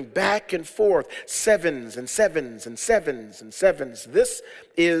 it's going back and forth. Sevens and sevens and sevens and sevens. This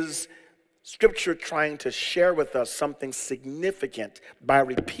is Scripture trying to share with us something significant by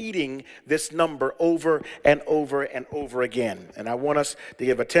repeating this number over and over and over again. And I want us to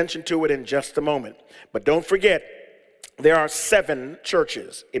give attention to it in just a moment. But don't forget, there are 7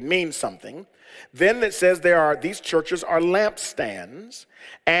 churches. It means something. Then it says these churches are lampstands,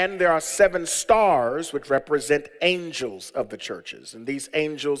 and there are 7 stars which represent angels of the churches. And these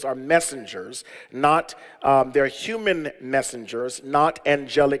angels are messengers, they're human messengers, not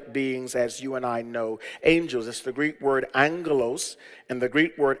angelic beings as you and I know angels. It's the Greek word angelos, and the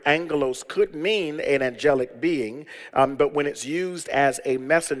Greek word angelos could mean an angelic being, but when it's used as a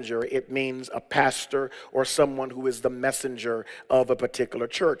messenger, it means a pastor or someone who is the messenger of a particular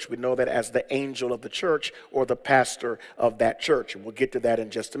church. We know that as the angel of the church or the pastor of that church, and we'll get to that in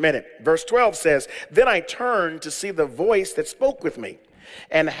just a minute. Verse 12 says, "Then I turned to see the voice that spoke with me.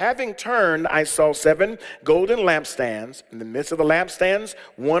 And having turned, I saw 7 golden lampstands. In the midst of the lampstands,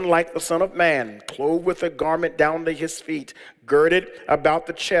 one like the Son of Man, clothed with a garment down to his feet, girded about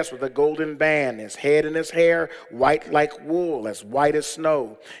the chest with a golden band, his head and his hair white like wool, as white as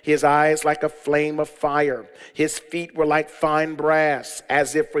snow, his eyes like a flame of fire, his feet were like fine brass,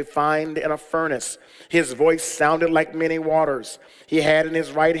 as if refined in a furnace. His voice sounded like many waters. He had in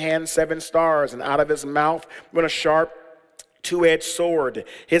his right hand 7 stars, and out of his mouth went a sharp two-edged sword.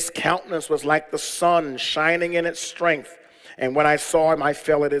 His countenance was like the sun shining in its strength. And when I saw him, I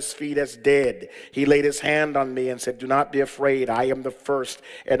fell at his feet as dead. He laid his hand on me and said, 'Do not be afraid. I am the first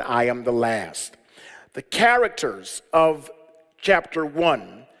and I am the last.'" The characters of chapter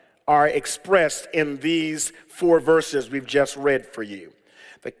 1 are expressed in these 4 verses we've just read for you.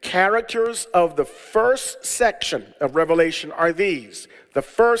 The characters of the first section of Revelation are these. The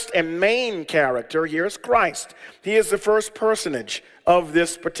first and main character here is Christ. He is the first personage of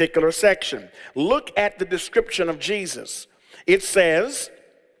this particular section. Look at the description of Jesus. It says,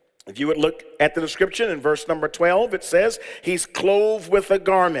 if you would look at the description in verse number 12, it says, he's clothed with a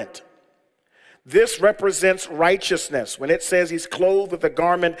garment. This represents righteousness. When it says he's clothed with a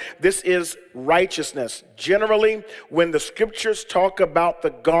garment, this is righteousness. Generally, when the scriptures talk about the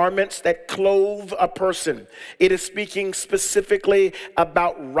garments that clothe a person, it is speaking specifically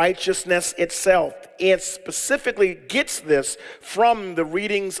about righteousness itself. It specifically gets this from the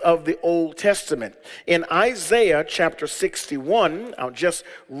readings of the Old Testament. In Isaiah chapter 61, I'll just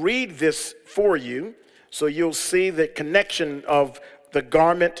read this for you so you'll see the connection of the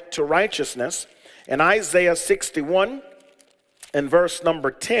garment to righteousness. In Isaiah 61 and verse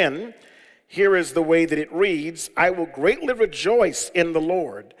number 10, here is the way that it reads, "I will greatly rejoice in the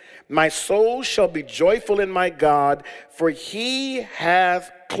Lord. My soul shall be joyful in my God, for he hath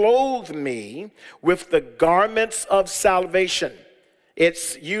clothed me with the garments of salvation."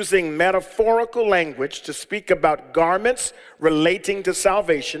 It's using metaphorical language to speak about garments relating to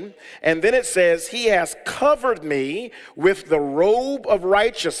salvation. And then it says, "He has covered me with the robe of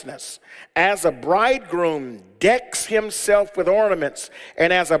righteousness, as a bridegroom decks himself with ornaments,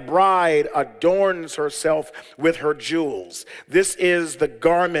 and as a bride adorns herself with her jewels." This is the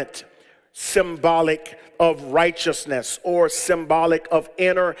garment symbolic of righteousness, or symbolic of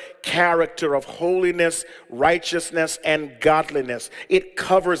inner character of holiness, righteousness, and godliness. It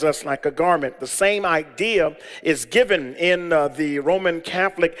covers us like a garment. The same idea is given in the Roman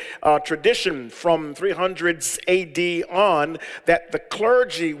Catholic tradition from 300s AD on, that the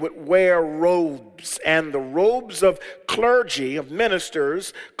clergy would wear robes, and the robes of clergy, of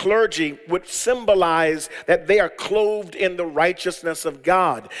ministers, clergy, would symbolize that they are clothed in the righteousness of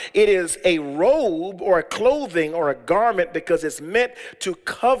God. It is a robe or a clothing or a garment because it's meant to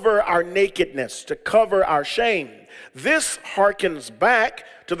cover our nakedness, to cover our shame. This harkens back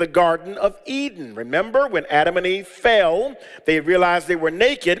to the Garden of Eden. Remember, when Adam and Eve fell, they realized they were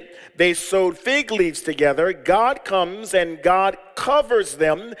naked. They sewed fig leaves together. God comes and God covers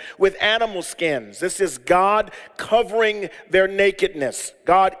them with animal skins. This is God covering their nakedness,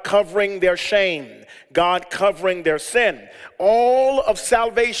 God covering their shame, God covering their sin. All of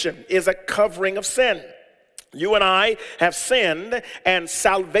salvation is a covering of sin. You and I have sinned, and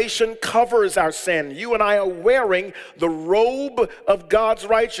salvation covers our sin. You and I are wearing the robe of God's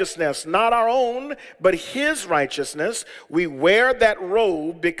righteousness, not our own, but His righteousness. We wear that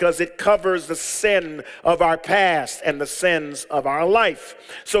robe because it covers the sin of our past and the sins of our life.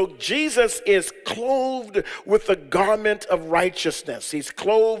 So Jesus is clothed with the garment of righteousness. He's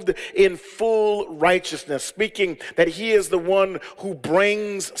clothed in full righteousness, speaking that He is the one who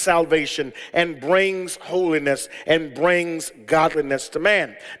brings salvation and brings holiness and brings godliness to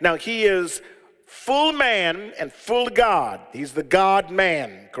man. Now, He is full man and full God. He's the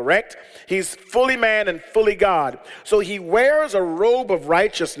God-man, correct? He's fully man and fully God. So He wears a robe of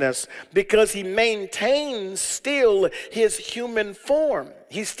righteousness because He maintains still His human form.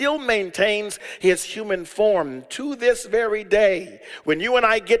 He still maintains His human form to this very day. When you and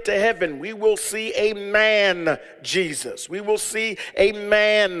I get to heaven, we will see a man, Jesus. We will see a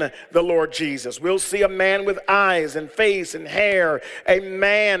man, the Lord Jesus. We'll see a man with eyes and face and hair, a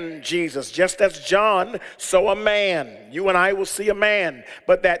man, Jesus. Just as John saw a man, you and I will see a man.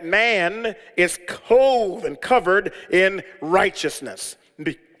 But that man is clothed and covered in righteousness,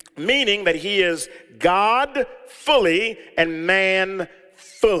 meaning that He is God fully and man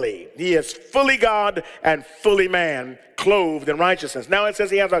fully. He is fully God and fully man, clothed in righteousness. Now it says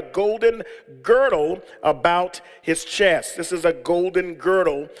He has a golden girdle about His chest. This is a golden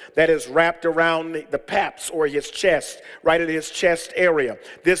girdle that is wrapped around the paps or His chest, right at His chest area.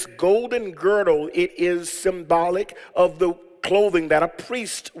 This golden girdle, it is symbolic of the clothing that a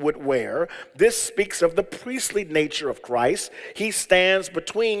priest would wear. This speaks of the priestly nature of Christ. He stands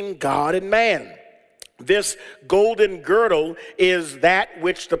between God and man. This golden girdle is that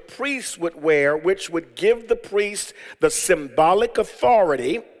which the priest would wear, which would give the priest the symbolic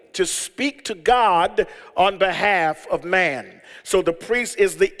authority to speak to God on behalf of man. So the priest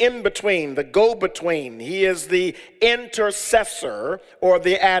is the in-between, the go-between. He is the intercessor or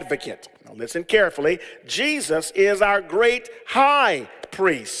the advocate. Now listen carefully. Jesus is our great high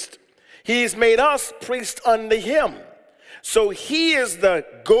priest. He's made us priests unto Him. So He is the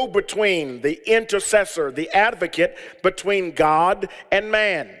go-between, the intercessor, the advocate between God and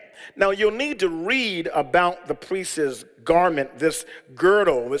man. Now you'll need to read about the priest's garment, this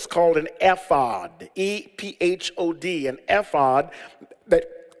girdle. It's called an ephod, E-P-H-O-D, an ephod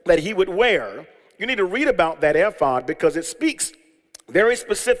that he would wear. You need to read about that ephod because it speaks very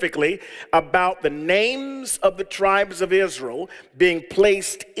specifically about the names of the tribes of Israel being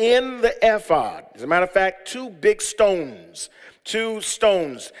placed in the ephod. As a matter of fact, two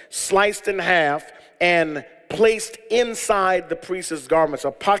stones sliced in half and placed inside the priest's garments.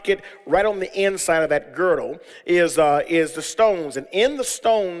 A pocket right on the inside of that girdle is the stones. And in the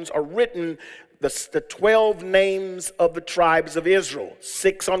stones are written the 12 names of the tribes of Israel.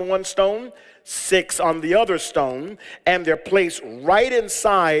 6 on one stone, 6 on the other stone, and they're placed right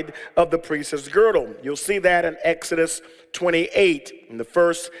inside of the priest's girdle. You'll see that in Exodus 28, in the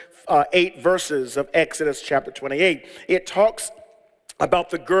first 8 verses of Exodus chapter 28. It talks about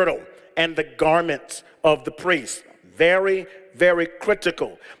the girdle and the garments of the priest. Very, very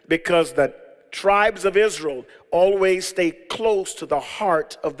critical, because the tribes of Israel always stay close to the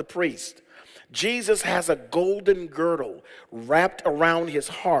heart of the priest. Jesus has a golden girdle wrapped around His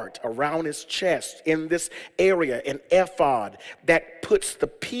heart, around His chest, in this area, an ephod, that puts the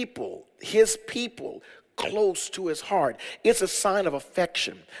people, His people, close to His heart. It's a sign of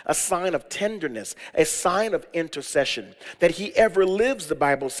affection, a sign of tenderness, a sign of intercession, that He ever lives, the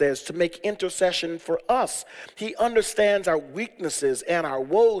Bible says, to make intercession for us. He understands our weaknesses and our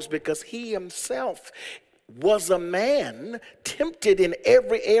woes because He Himself was a man tempted in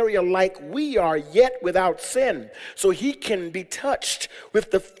every area like we are, yet without sin. So He can be touched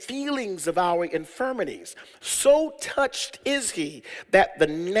with the feelings of our infirmities. So touched is He that the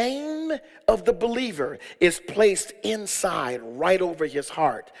name of the believer is placed inside, right over His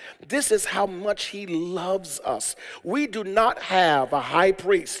heart. This is how much He loves us. We do not have a high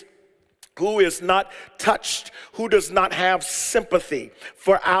priest who is not touched, who does not have sympathy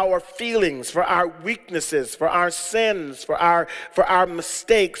for our feelings, for our weaknesses, for our sins, for our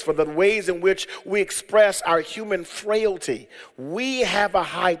mistakes, for the ways in which we express our human frailty. We have a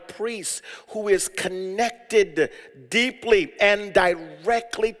high priest who is connected deeply and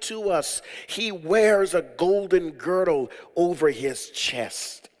directly to us. He wears a golden girdle over his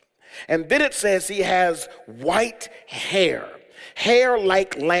chest. And then it says he has white hair. Hair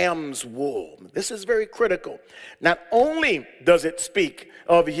like lamb's wool. This is very critical. Not only does it speak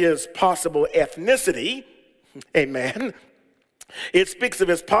of his possible ethnicity, amen, it speaks of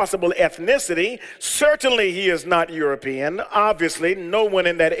his possible ethnicity. Certainly he is not European. Obviously, no one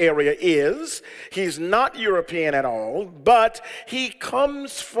in that area is. He's not European at all, but he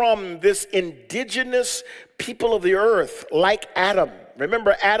comes from this indigenous people of the earth like Adam.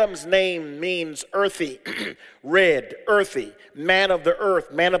 Remember, Adam's name means earthy, red, earthy, man of the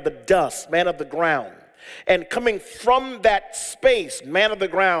earth, man of the dust, man of the ground. And coming from that space, man of the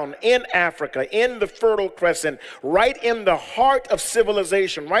ground, in Africa, in the Fertile Crescent, right in the heart of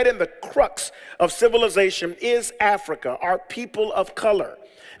civilization, right in the crux of civilization is Africa, our people of color.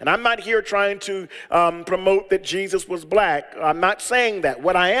 And I'm not here trying to promote that Jesus was black. I'm not saying that.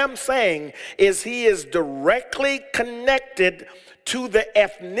 What I am saying is he is directly connected to the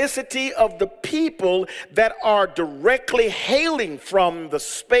ethnicity of the people that are directly hailing from the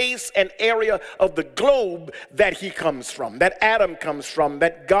space and area of the globe that he comes from, that Adam comes from,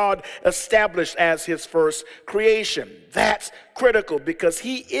 that God established as his first creation. That's critical because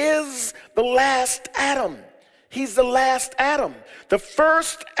he is the last Adam. He's the last Adam. The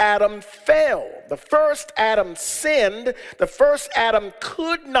first Adam fell. The first Adam sinned. The first Adam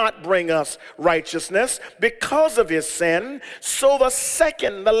could not bring us righteousness because of his sin. So the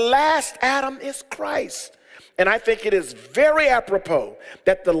second, the last Adam is Christ. And I think it is very apropos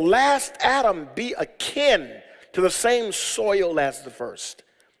that the last Adam be akin to the same soil as the first.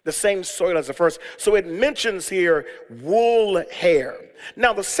 The same soil as the first. So it mentions here wool hair.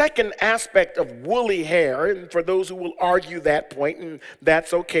 Now, the second aspect of woolly hair, and for those who will argue that point, and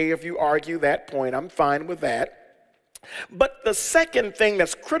that's okay if you argue that point, I'm fine with that. But the second thing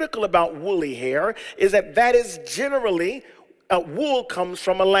that's critical about woolly hair is that is generally, wool comes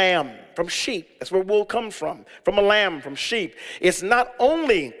from a lamb, from sheep. That's where wool comes from a lamb, from sheep. It's not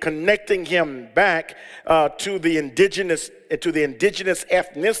only connecting him back to the indigenous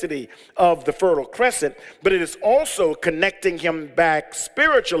ethnicity of the Fertile Crescent, but it is also connecting him back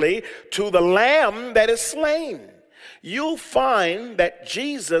spiritually to the lamb that is slain. You'll find that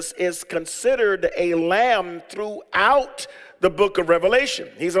Jesus is considered a lamb throughout the book of Revelation.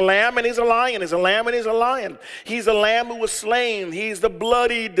 He's a lamb and he's a lion. He's a lamb and he's a lion. He's a lamb who was slain. He's the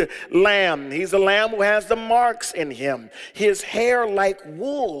bloodied lamb. He's a lamb who has the marks in him. His hair like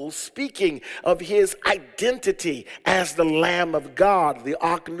wool, speaking of his identity as the Lamb of God, the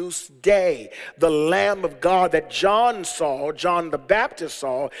Agnus Dei, the Lamb of God that John the Baptist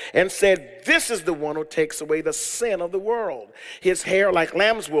saw, and said, this is the one who takes away the sin of the world. His hair like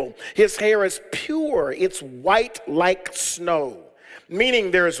lamb's wool. His hair is pure. It's white like snow.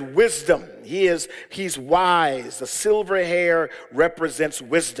 Meaning there's wisdom. He's wise. The silver hair represents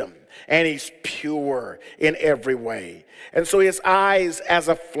wisdom. And he's pure in every way. And so his eyes as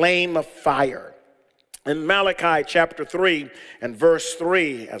a flame of fire. In Malachi chapter 3 and verse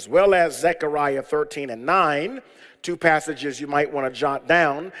 3, as well as Zechariah 13 and 9, two passages you might want to jot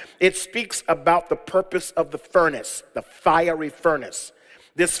down, it speaks about the purpose of the furnace, the fiery furnace.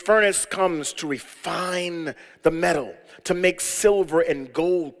 This furnace comes to refine the metal, to make silver and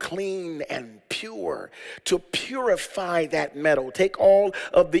gold clean and pure, to purify that metal, take all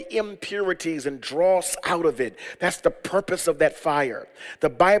of the impurities and dross out of it. That's the purpose of that fire.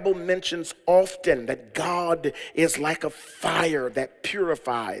 The Bible mentions often that God is like a fire that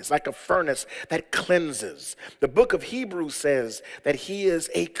purifies, like a furnace that cleanses. The book of Hebrews says that he is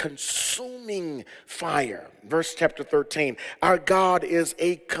a consuming fire. Verse chapter 13, our God is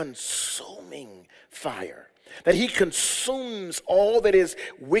a consuming fire. That he consumes all that is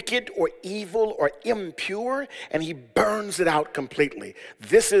wicked or evil or impure, and he burns it out completely.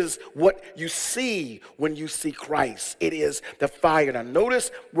 This is what you see when you see Christ. It is the fire. Now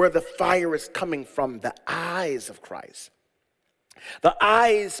notice where the fire is coming from, the eyes of Christ. The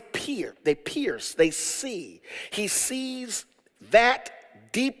eyes pierce, they see. He sees that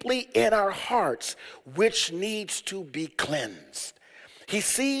deeply in our hearts, which needs to be cleansed. He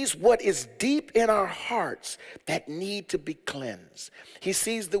sees what is deep in our hearts that need to be cleansed. He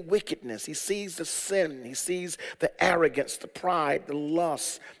sees the wickedness. He sees the sin. He sees the arrogance, the pride, the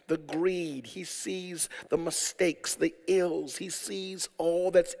lust, the greed. He sees the mistakes, the ills. He sees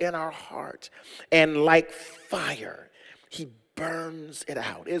all that's in our heart. And like fire, he burns it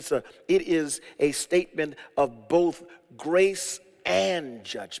out. It is a statement of both grace and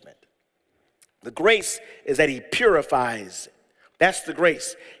judgment. The grace is that he purifies it. That's the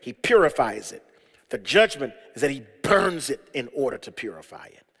grace. He purifies it. The judgment is that he burns it in order to purify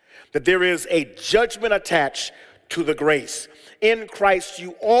it. That there is a judgment attached to the grace. In Christ,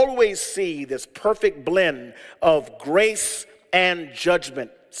 you always see this perfect blend of grace and judgment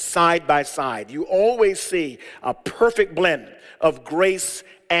side by side. You always see a perfect blend of grace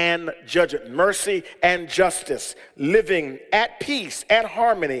and judgment, mercy and justice, living at peace, at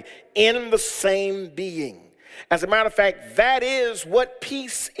harmony, in the same being. As a matter of fact, that is what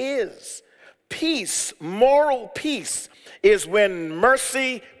peace is. Peace, moral peace, is when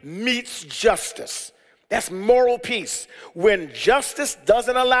mercy meets justice. That's moral peace. When justice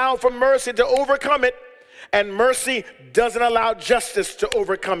doesn't allow for mercy to overcome it, and mercy doesn't allow justice to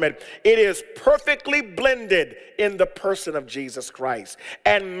overcome it. It is perfectly blended in the person of Jesus Christ.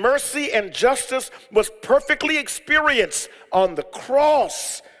 And mercy and justice was perfectly experienced on the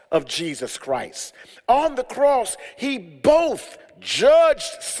cross of Jesus Christ. On the cross, he both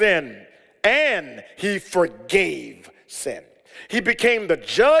judged sin and he forgave sin. He became the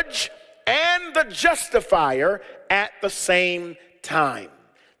judge and the justifier at the same time.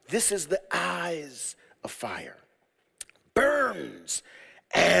 This is the eyes of fire. Burns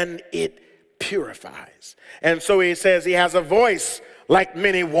and it purifies. And so he says he has a voice like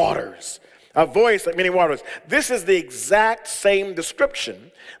many waters. A voice like many waters. This is the exact same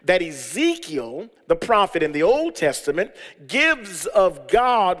description that Ezekiel, the prophet in the Old Testament, gives of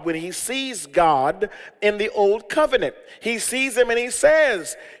God when he sees God in the Old Covenant. He sees him and he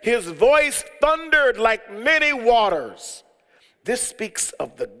says, his voice thundered like many waters. This speaks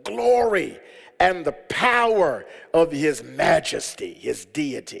of the glory and the power of his majesty, his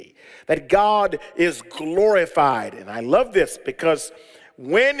deity. That God is glorified. And I love this because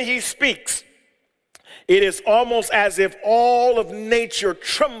when he speaks, it is almost as if all of nature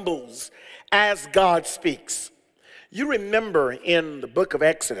trembles as God speaks. You remember in the book of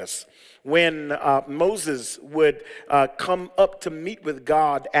Exodus when Moses would come up to meet with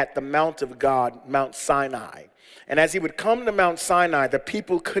God at the Mount of God, Mount Sinai. And as he would come to Mount Sinai, the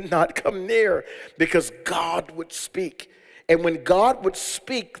people could not come near because God would speak. And when God would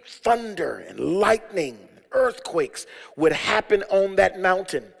speak, thunder and lightning, earthquakes would happen on that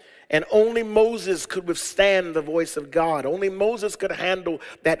mountain. And only Moses could withstand the voice of God. Only Moses could handle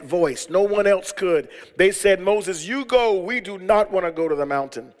that voice. No one else could. They said, Moses, you go. We do not want to go to the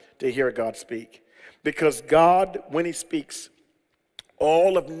mountain to hear God speak. Because God, when he speaks,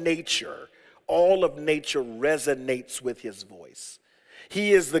 all of nature resonates with his voice.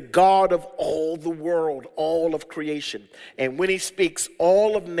 He is the God of all the world, all of creation. And when he speaks,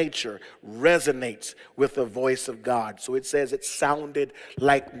 all of nature resonates with the voice of God. So it says it sounded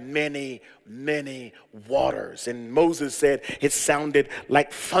like many, many waters. And Moses said it sounded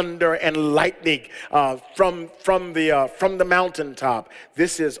like thunder and lightning from the mountaintop.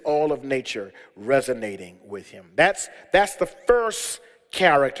 This is all of nature resonating with him. That's the first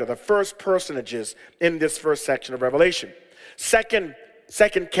character, the first personages in this first section of Revelation. Second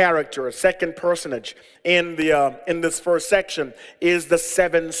character, a second personage in this first section is the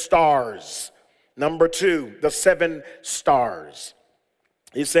 7 stars. Number 2, the 7 stars.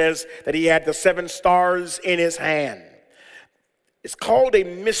 He says that he had the 7 stars in his hand. It's called a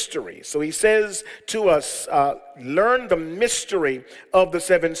mystery. So he says to us, learn the mystery of the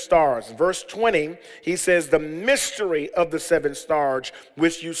 7 stars. Verse 20, he says, the mystery of the 7 stars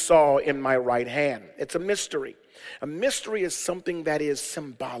which you saw in my right hand. It's a mystery. A mystery is something that is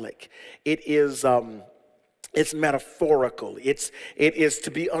symbolic. It is it's metaphorical. It is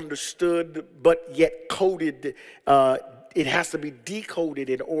to be understood, but yet coded. It has to be decoded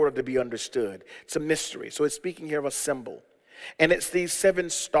in order to be understood. It's a mystery. So it's speaking here of a symbol. And it's these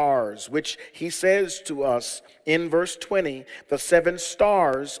 7 stars, which he says to us in verse 20, the 7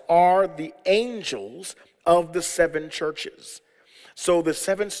 stars are the angels of the 7 churches. So the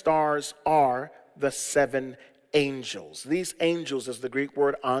 7 stars are the 7 angels. These angels is the Greek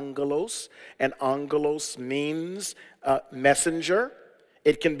word angelos, and angelos means messenger.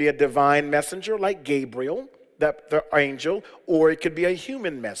 It can be a divine messenger like Gabriel, the angel, or it could be a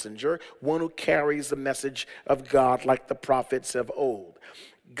human messenger, one who carries the message of God like the prophets of old.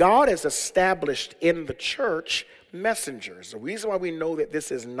 God has established in the church messengers. The reason why we know that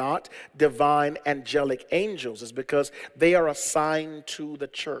this is not divine angelic angels is because they are assigned to the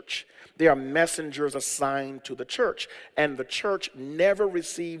church. They are messengers assigned to the church, and the church never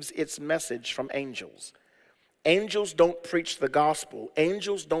receives its message from angels. Angels don't preach the gospel.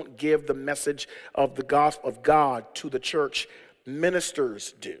 Angels don't give the message of the gospel of God to the church.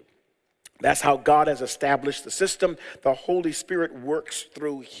 Ministers do. That's how God has established the system. The Holy Spirit works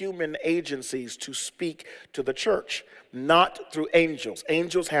through human agencies to speak to the church, not through angels.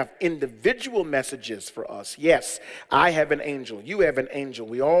 Angels have individual messages for us. Yes, I have an angel. You have an angel.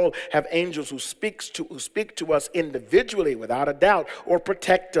 We all have angels who speak to us individually without a doubt, or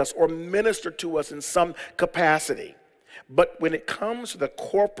protect us or minister to us in some capacity. But when it comes to the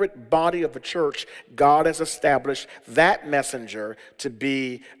corporate body of the church, God has established that messenger to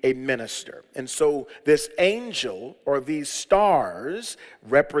be a minister. And so this angel, or these stars,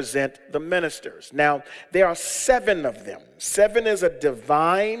 represent the ministers. Now, there are 7 of them. 7 is a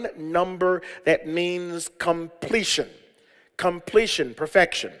divine number that means completion. Completion,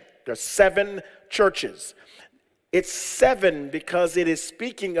 perfection. There are 7 churches. It's 7 because it is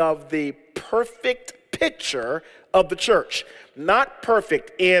speaking of the perfect picture of the church. Not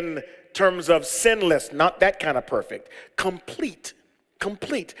perfect in terms of sinless, not that kind of perfect. Complete.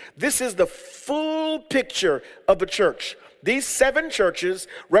 Complete. This is the full picture of the church. These 7 churches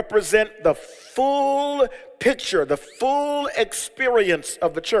represent the full picture, the full experience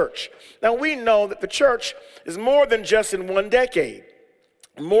of the church. Now we know that the church is more than just in one decade.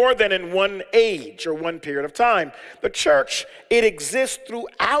 More than in one age or one period of time. The church, it exists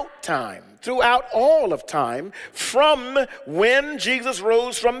throughout time, throughout all of time, from when Jesus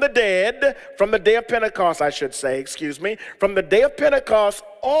rose from the dead, from the day of Pentecost, I should say, from the day of Pentecost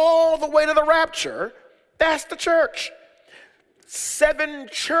all the way to the rapture. That's the church. 7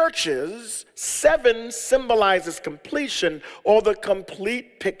 churches, 7 symbolizes completion, or the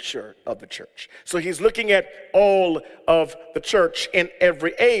complete picture of the church. So he's looking at all of the church in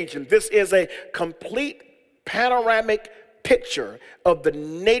every age, and this is a complete panoramic picture of the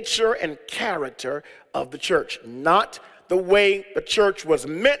nature and character of the church, not the way the church was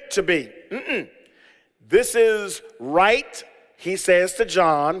meant to be. This is right, he says to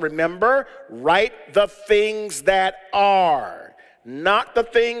John, remember, write the things that are. Not the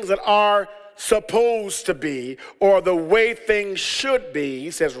things that are supposed to be or the way things should be. He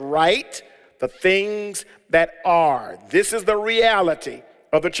says, write the things that are. This is the reality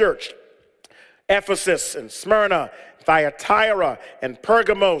of the church. Ephesus and Smyrna, Thyatira and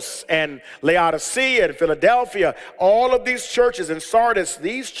Pergamos and Laodicea and Philadelphia, all of these churches, and Sardis,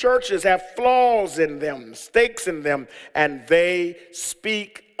 these churches have flaws in them, mistakes in them, and they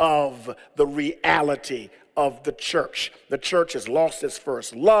speak of the reality of the church. The church has lost its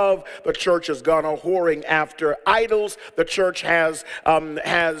first love. The church has gone a whoring after idols. The church has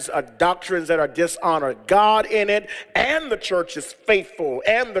doctrines that are dishonor God in it. And the church is faithful.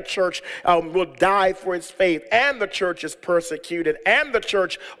 And the church will die for its faith. And the church is persecuted. And the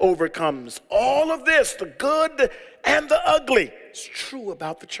church overcomes. All of this, the good and the ugly, is true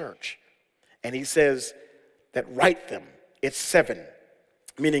about the church. And he says that write them. It's 7.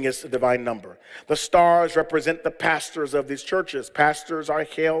 Meaning it's a divine number. The stars represent the pastors of these churches. Pastors are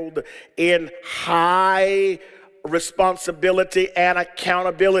held in high responsibility and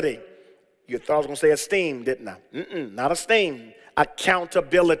accountability. You thought I was going to say esteem, didn't I? Not esteem.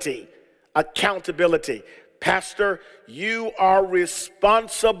 Accountability. Accountability. Pastor, you are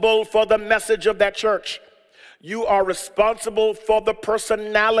responsible for the message of that church. You are responsible for the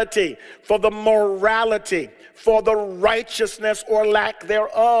personality, for the morality, for the righteousness or lack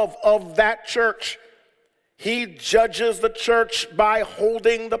thereof of that church. He judges the church by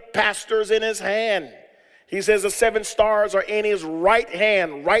holding the pastors in his hand. He says the 7 stars are in his right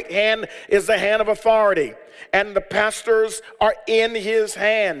hand. Right hand is the hand of authority. And the pastors are in his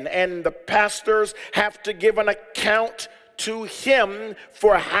hand. And the pastors have to give an account to him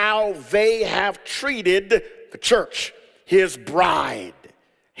for how they have treated the church, his bride,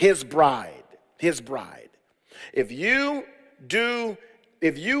 his bride, his bride. If you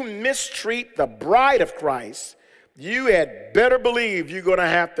mistreat the bride of Christ, you had better believe you're going to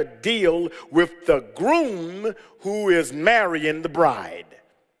have to deal with the groom who is marrying the bride.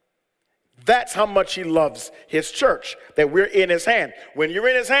 That's how much he loves his church, that we're in his hand. When you're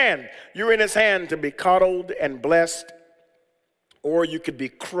in his hand to be coddled and blessed, or you could be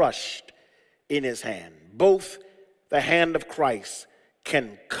crushed in his hand. Both the hand of Christ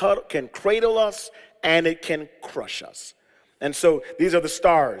can cradle us and it can crush us. And so these are the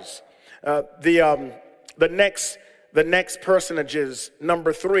stars. The next personage is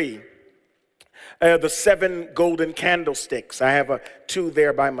number 3. The 7 golden candlesticks. I have a 2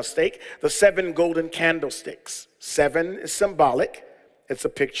 there by mistake. The 7 golden candlesticks. 7 is symbolic. It's a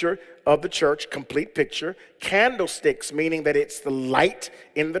picture of the church, complete picture. Candlesticks, meaning that it's the light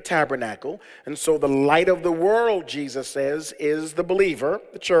in the tabernacle. And so the light of the world, Jesus says, is the believer,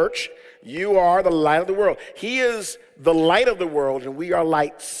 the church. You are the light of the world. He is the light of the world, and we are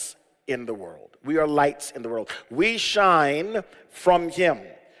lights in the world. We are lights in the world. We shine from him.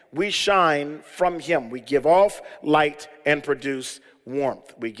 We shine from him. We give off light and produce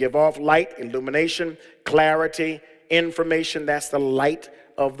warmth. We give off light, illumination, clarity, information. That's the light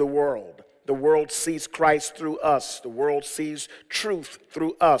of the world. The world sees Christ through us. The world sees truth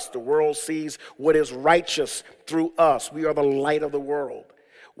through us. The world sees what is righteous through us. We are the light of the world.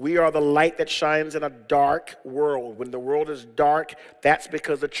 We are the light that shines in a dark world. When the world is dark, that's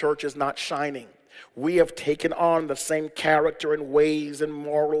because the church is not shining. We have taken on the same character and ways and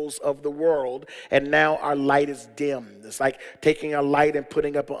morals of the world, and now our light is dimmed. It's like taking a light and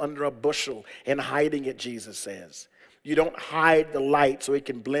putting it under a bushel and hiding it, Jesus says. You don't hide the light so it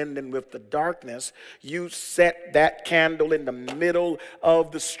can blend in with the darkness. You set that candle in the middle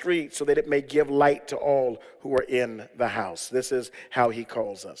of the street so that it may give light to all who are in the house. This is how he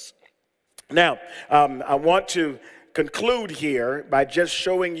calls us. Now, I want to conclude here by just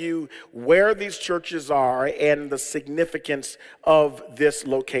showing you where these churches are and the significance of this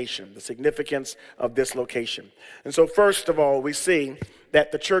location. The significance of this location. And so first of all, we see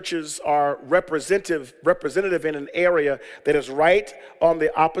that the churches are representative in an area that is right on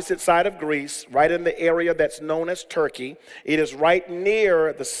the opposite side of Greece, right in the area that's known as Turkey. It is right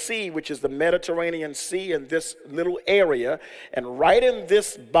near the sea, which is the Mediterranean Sea, in this little area. And right in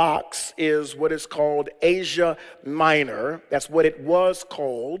this box is what is called Asia Minor. That's what it was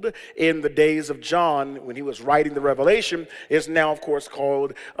called in the days of John when he was writing the Revelation. Is now, of course,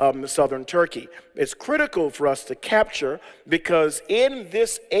 called southern Turkey. It's critical for us to capture because in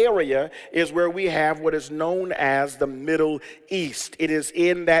this area is where we have what is known as the Middle East. It is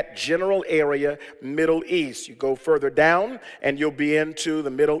in that general area, Middle East. You go further down and you'll be into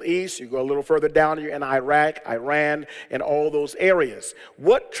the Middle East. You go a little further down, you're in Iraq, Iran, and all those areas.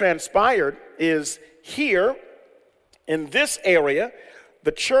 What transpired is here in this area,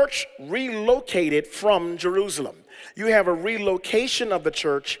 the church relocated from Jerusalem. You have a relocation of the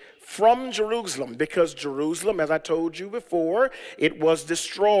church from Jerusalem, because Jerusalem, as I told you before, it was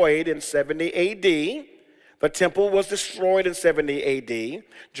destroyed in 70 AD. The temple was destroyed in 70 AD.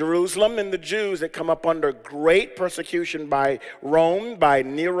 Jerusalem and the Jews had come up under great persecution by Rome, by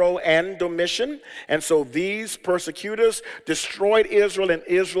Nero and Domitian. And so these persecutors destroyed Israel, and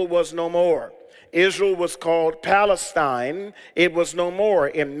Israel was no more. Israel was called Palestine. It was no more.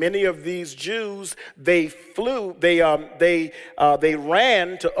 And many of these Jews, they ran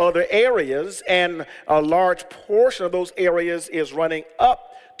to other areas, and a large portion of those areas is running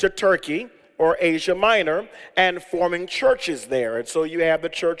up to Turkey or Asia Minor and forming churches there. And so you have the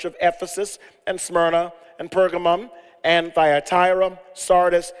church of Ephesus and Smyrna and Pergamum and Thyatira,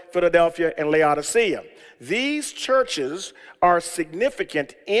 Sardis, Philadelphia, and Laodicea. These churches are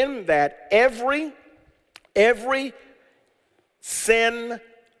significant in that every sin,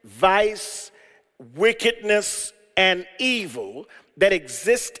 vice, wickedness, and evil that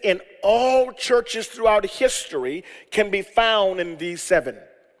exists in all churches throughout history can be found in these 7.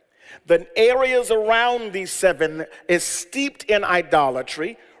 The areas around these 7 is steeped in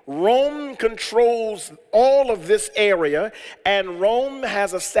idolatry. Rome controls all of this area, and Rome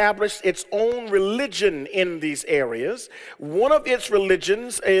has established its own religion in these areas. One of its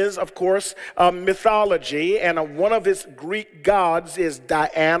religions is, of course, mythology, and one of its Greek gods is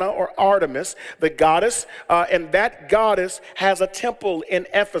Diana or Artemis, the goddess, and that goddess has a temple in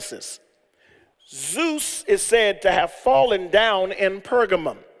Ephesus. Zeus is said to have fallen down in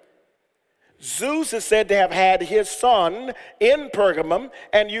Pergamum. Zeus is said to have had his son in Pergamum,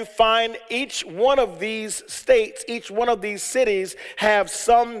 and you find each one of these states, each one of these cities have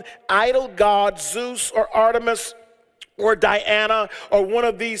some idol god, Zeus or Artemis or Diana or one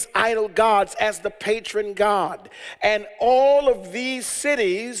of these idol gods as the patron god. And all of these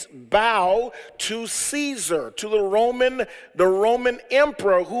cities bow to Caesar, to the Roman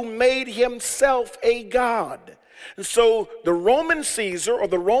emperor who made himself a god. And so the Roman Caesar or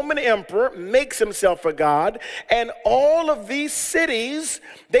the Roman emperor makes himself a god, and all of these cities,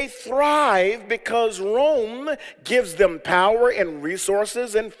 they thrive because Rome gives them power and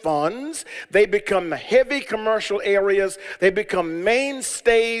resources and funds. They become heavy commercial areas. They become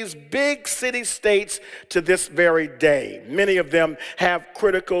mainstays, big city states to this very day. Many of them have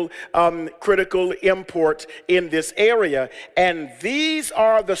critical import in this area, and these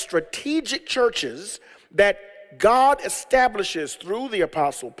are the strategic churches that God establishes through the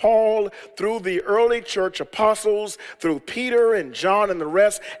Apostle Paul, through the early church apostles, through Peter and John and the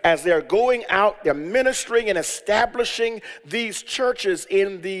rest. As they're going out, they're ministering and establishing these churches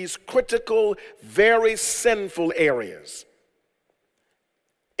in these critical, very sinful areas.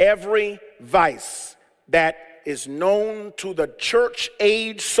 Every vice that is known to the church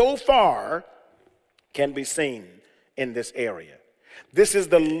age so far can be seen in this area. This is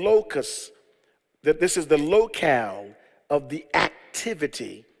the locus, this is the locale of the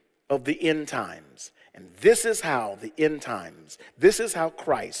activity of the end times. And this is how the end times, this is how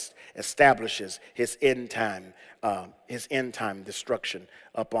Christ establishes his end time destruction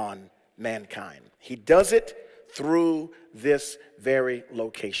upon mankind. He does it through this very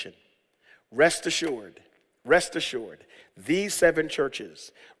location. Rest assured, these 7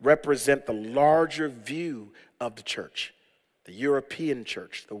 churches represent the larger view of the church. The European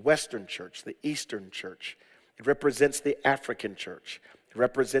church, the Western church, the Eastern church. It represents the African church. It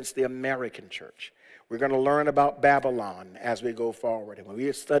represents the American church. We're going to learn about Babylon as we go forward. And when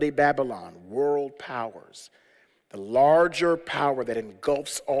we study Babylon, world powers, the larger power that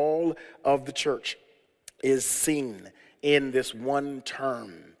engulfs all of the church is seen in this one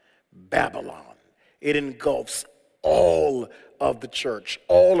term, Babylon. It engulfs all of the church,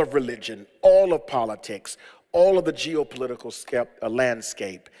 all of religion, all of politics, all of the geopolitical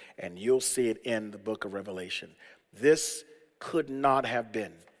landscape, and you'll see it in the book of Revelation. This could not have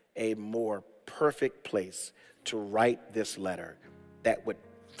been a more perfect place to write this letter that would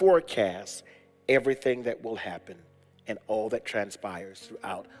forecast everything that will happen and all that transpires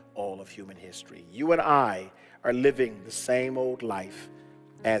throughout all of human history. You and I are living the same old life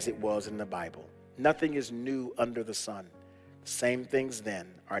as it was in the Bible. Nothing is new under the sun. The same things then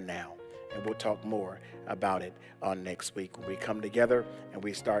are now. And we'll talk more about it on next week when we come together and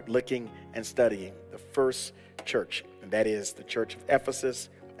we start looking and studying the first church, and that is the church of Ephesus,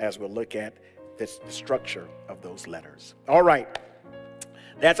 as we'll look at the structure of those letters. All right,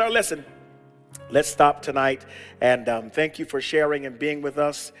 that's our lesson. Let's stop tonight, and thank you for sharing and being with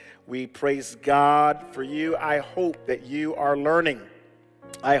us. We praise God for you. I hope that you are learning.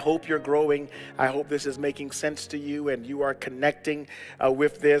 I hope you're growing. I hope this is making sense to you and you are connecting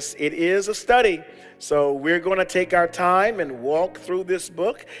with this. It is a study, so we're going to take our time and walk through this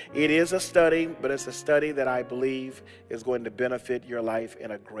book. It is a study, but it's a study that I believe is going to benefit your life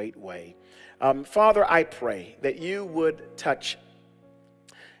in a great way. Father, I pray that you would touch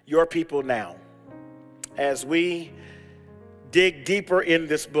your people now as we dig deeper in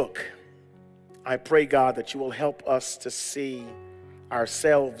this book. I pray, God, that you will help us to see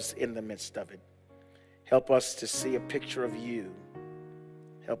ourselves in the midst of it. Help us to see a picture of you.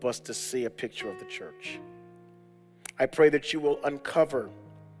 Help us to see a picture of the church. I pray that you will uncover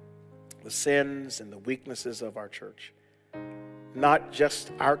the sins and the weaknesses of our church. Not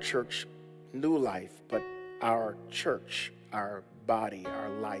just our church, New Life, but our church, our body, our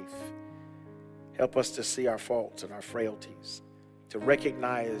life. Help us to see our faults and our frailties, to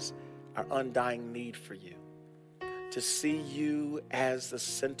recognize our undying need for you, to see you as the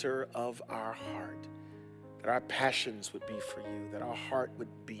center of our heart, that our passions would be for you, that our heart would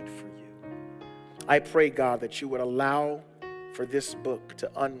beat for you. I pray, God, that you would allow for this book to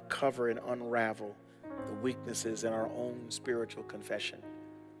uncover and unravel the weaknesses in our own spiritual confession,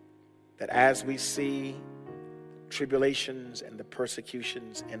 that as we see tribulations and the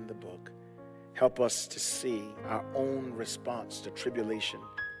persecutions in the book, help us to see our own response to tribulation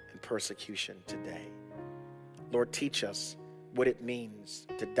and persecution today. Lord, teach us what it means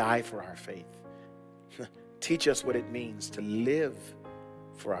to die for our faith. Teach us what it means to live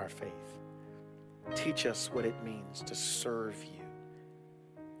for our faith. Teach us what it means to serve you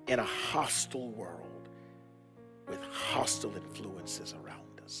in a hostile world with hostile influences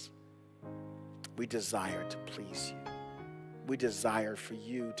around us. We desire to please you. We desire for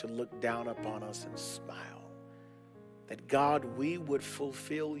you to look down upon us and smile. That, God, we would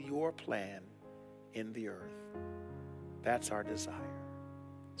fulfill your plan in the earth. That's our desire.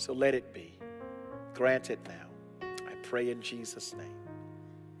 So let it be. Grant it now. I pray in Jesus' name.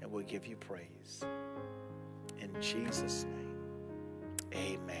 And we'll give you praise. In Jesus' name.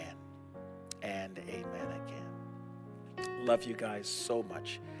 Amen and amen again. Love you guys so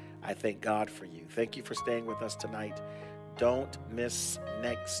much. I thank God for you. Thank you for staying with us tonight. Don't miss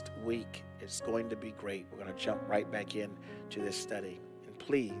next week. It's going to be great. We're going to jump right back in to this study. And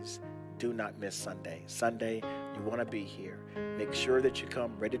please do not miss Sunday. Sunday, you want to be here. Make sure that you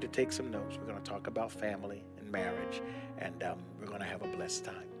come ready to take some notes. We're going to talk about family and marriage, and we're going to have a blessed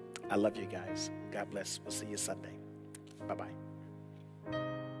time. I love you guys. God bless. We'll see you Sunday.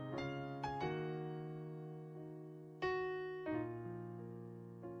 Bye-bye.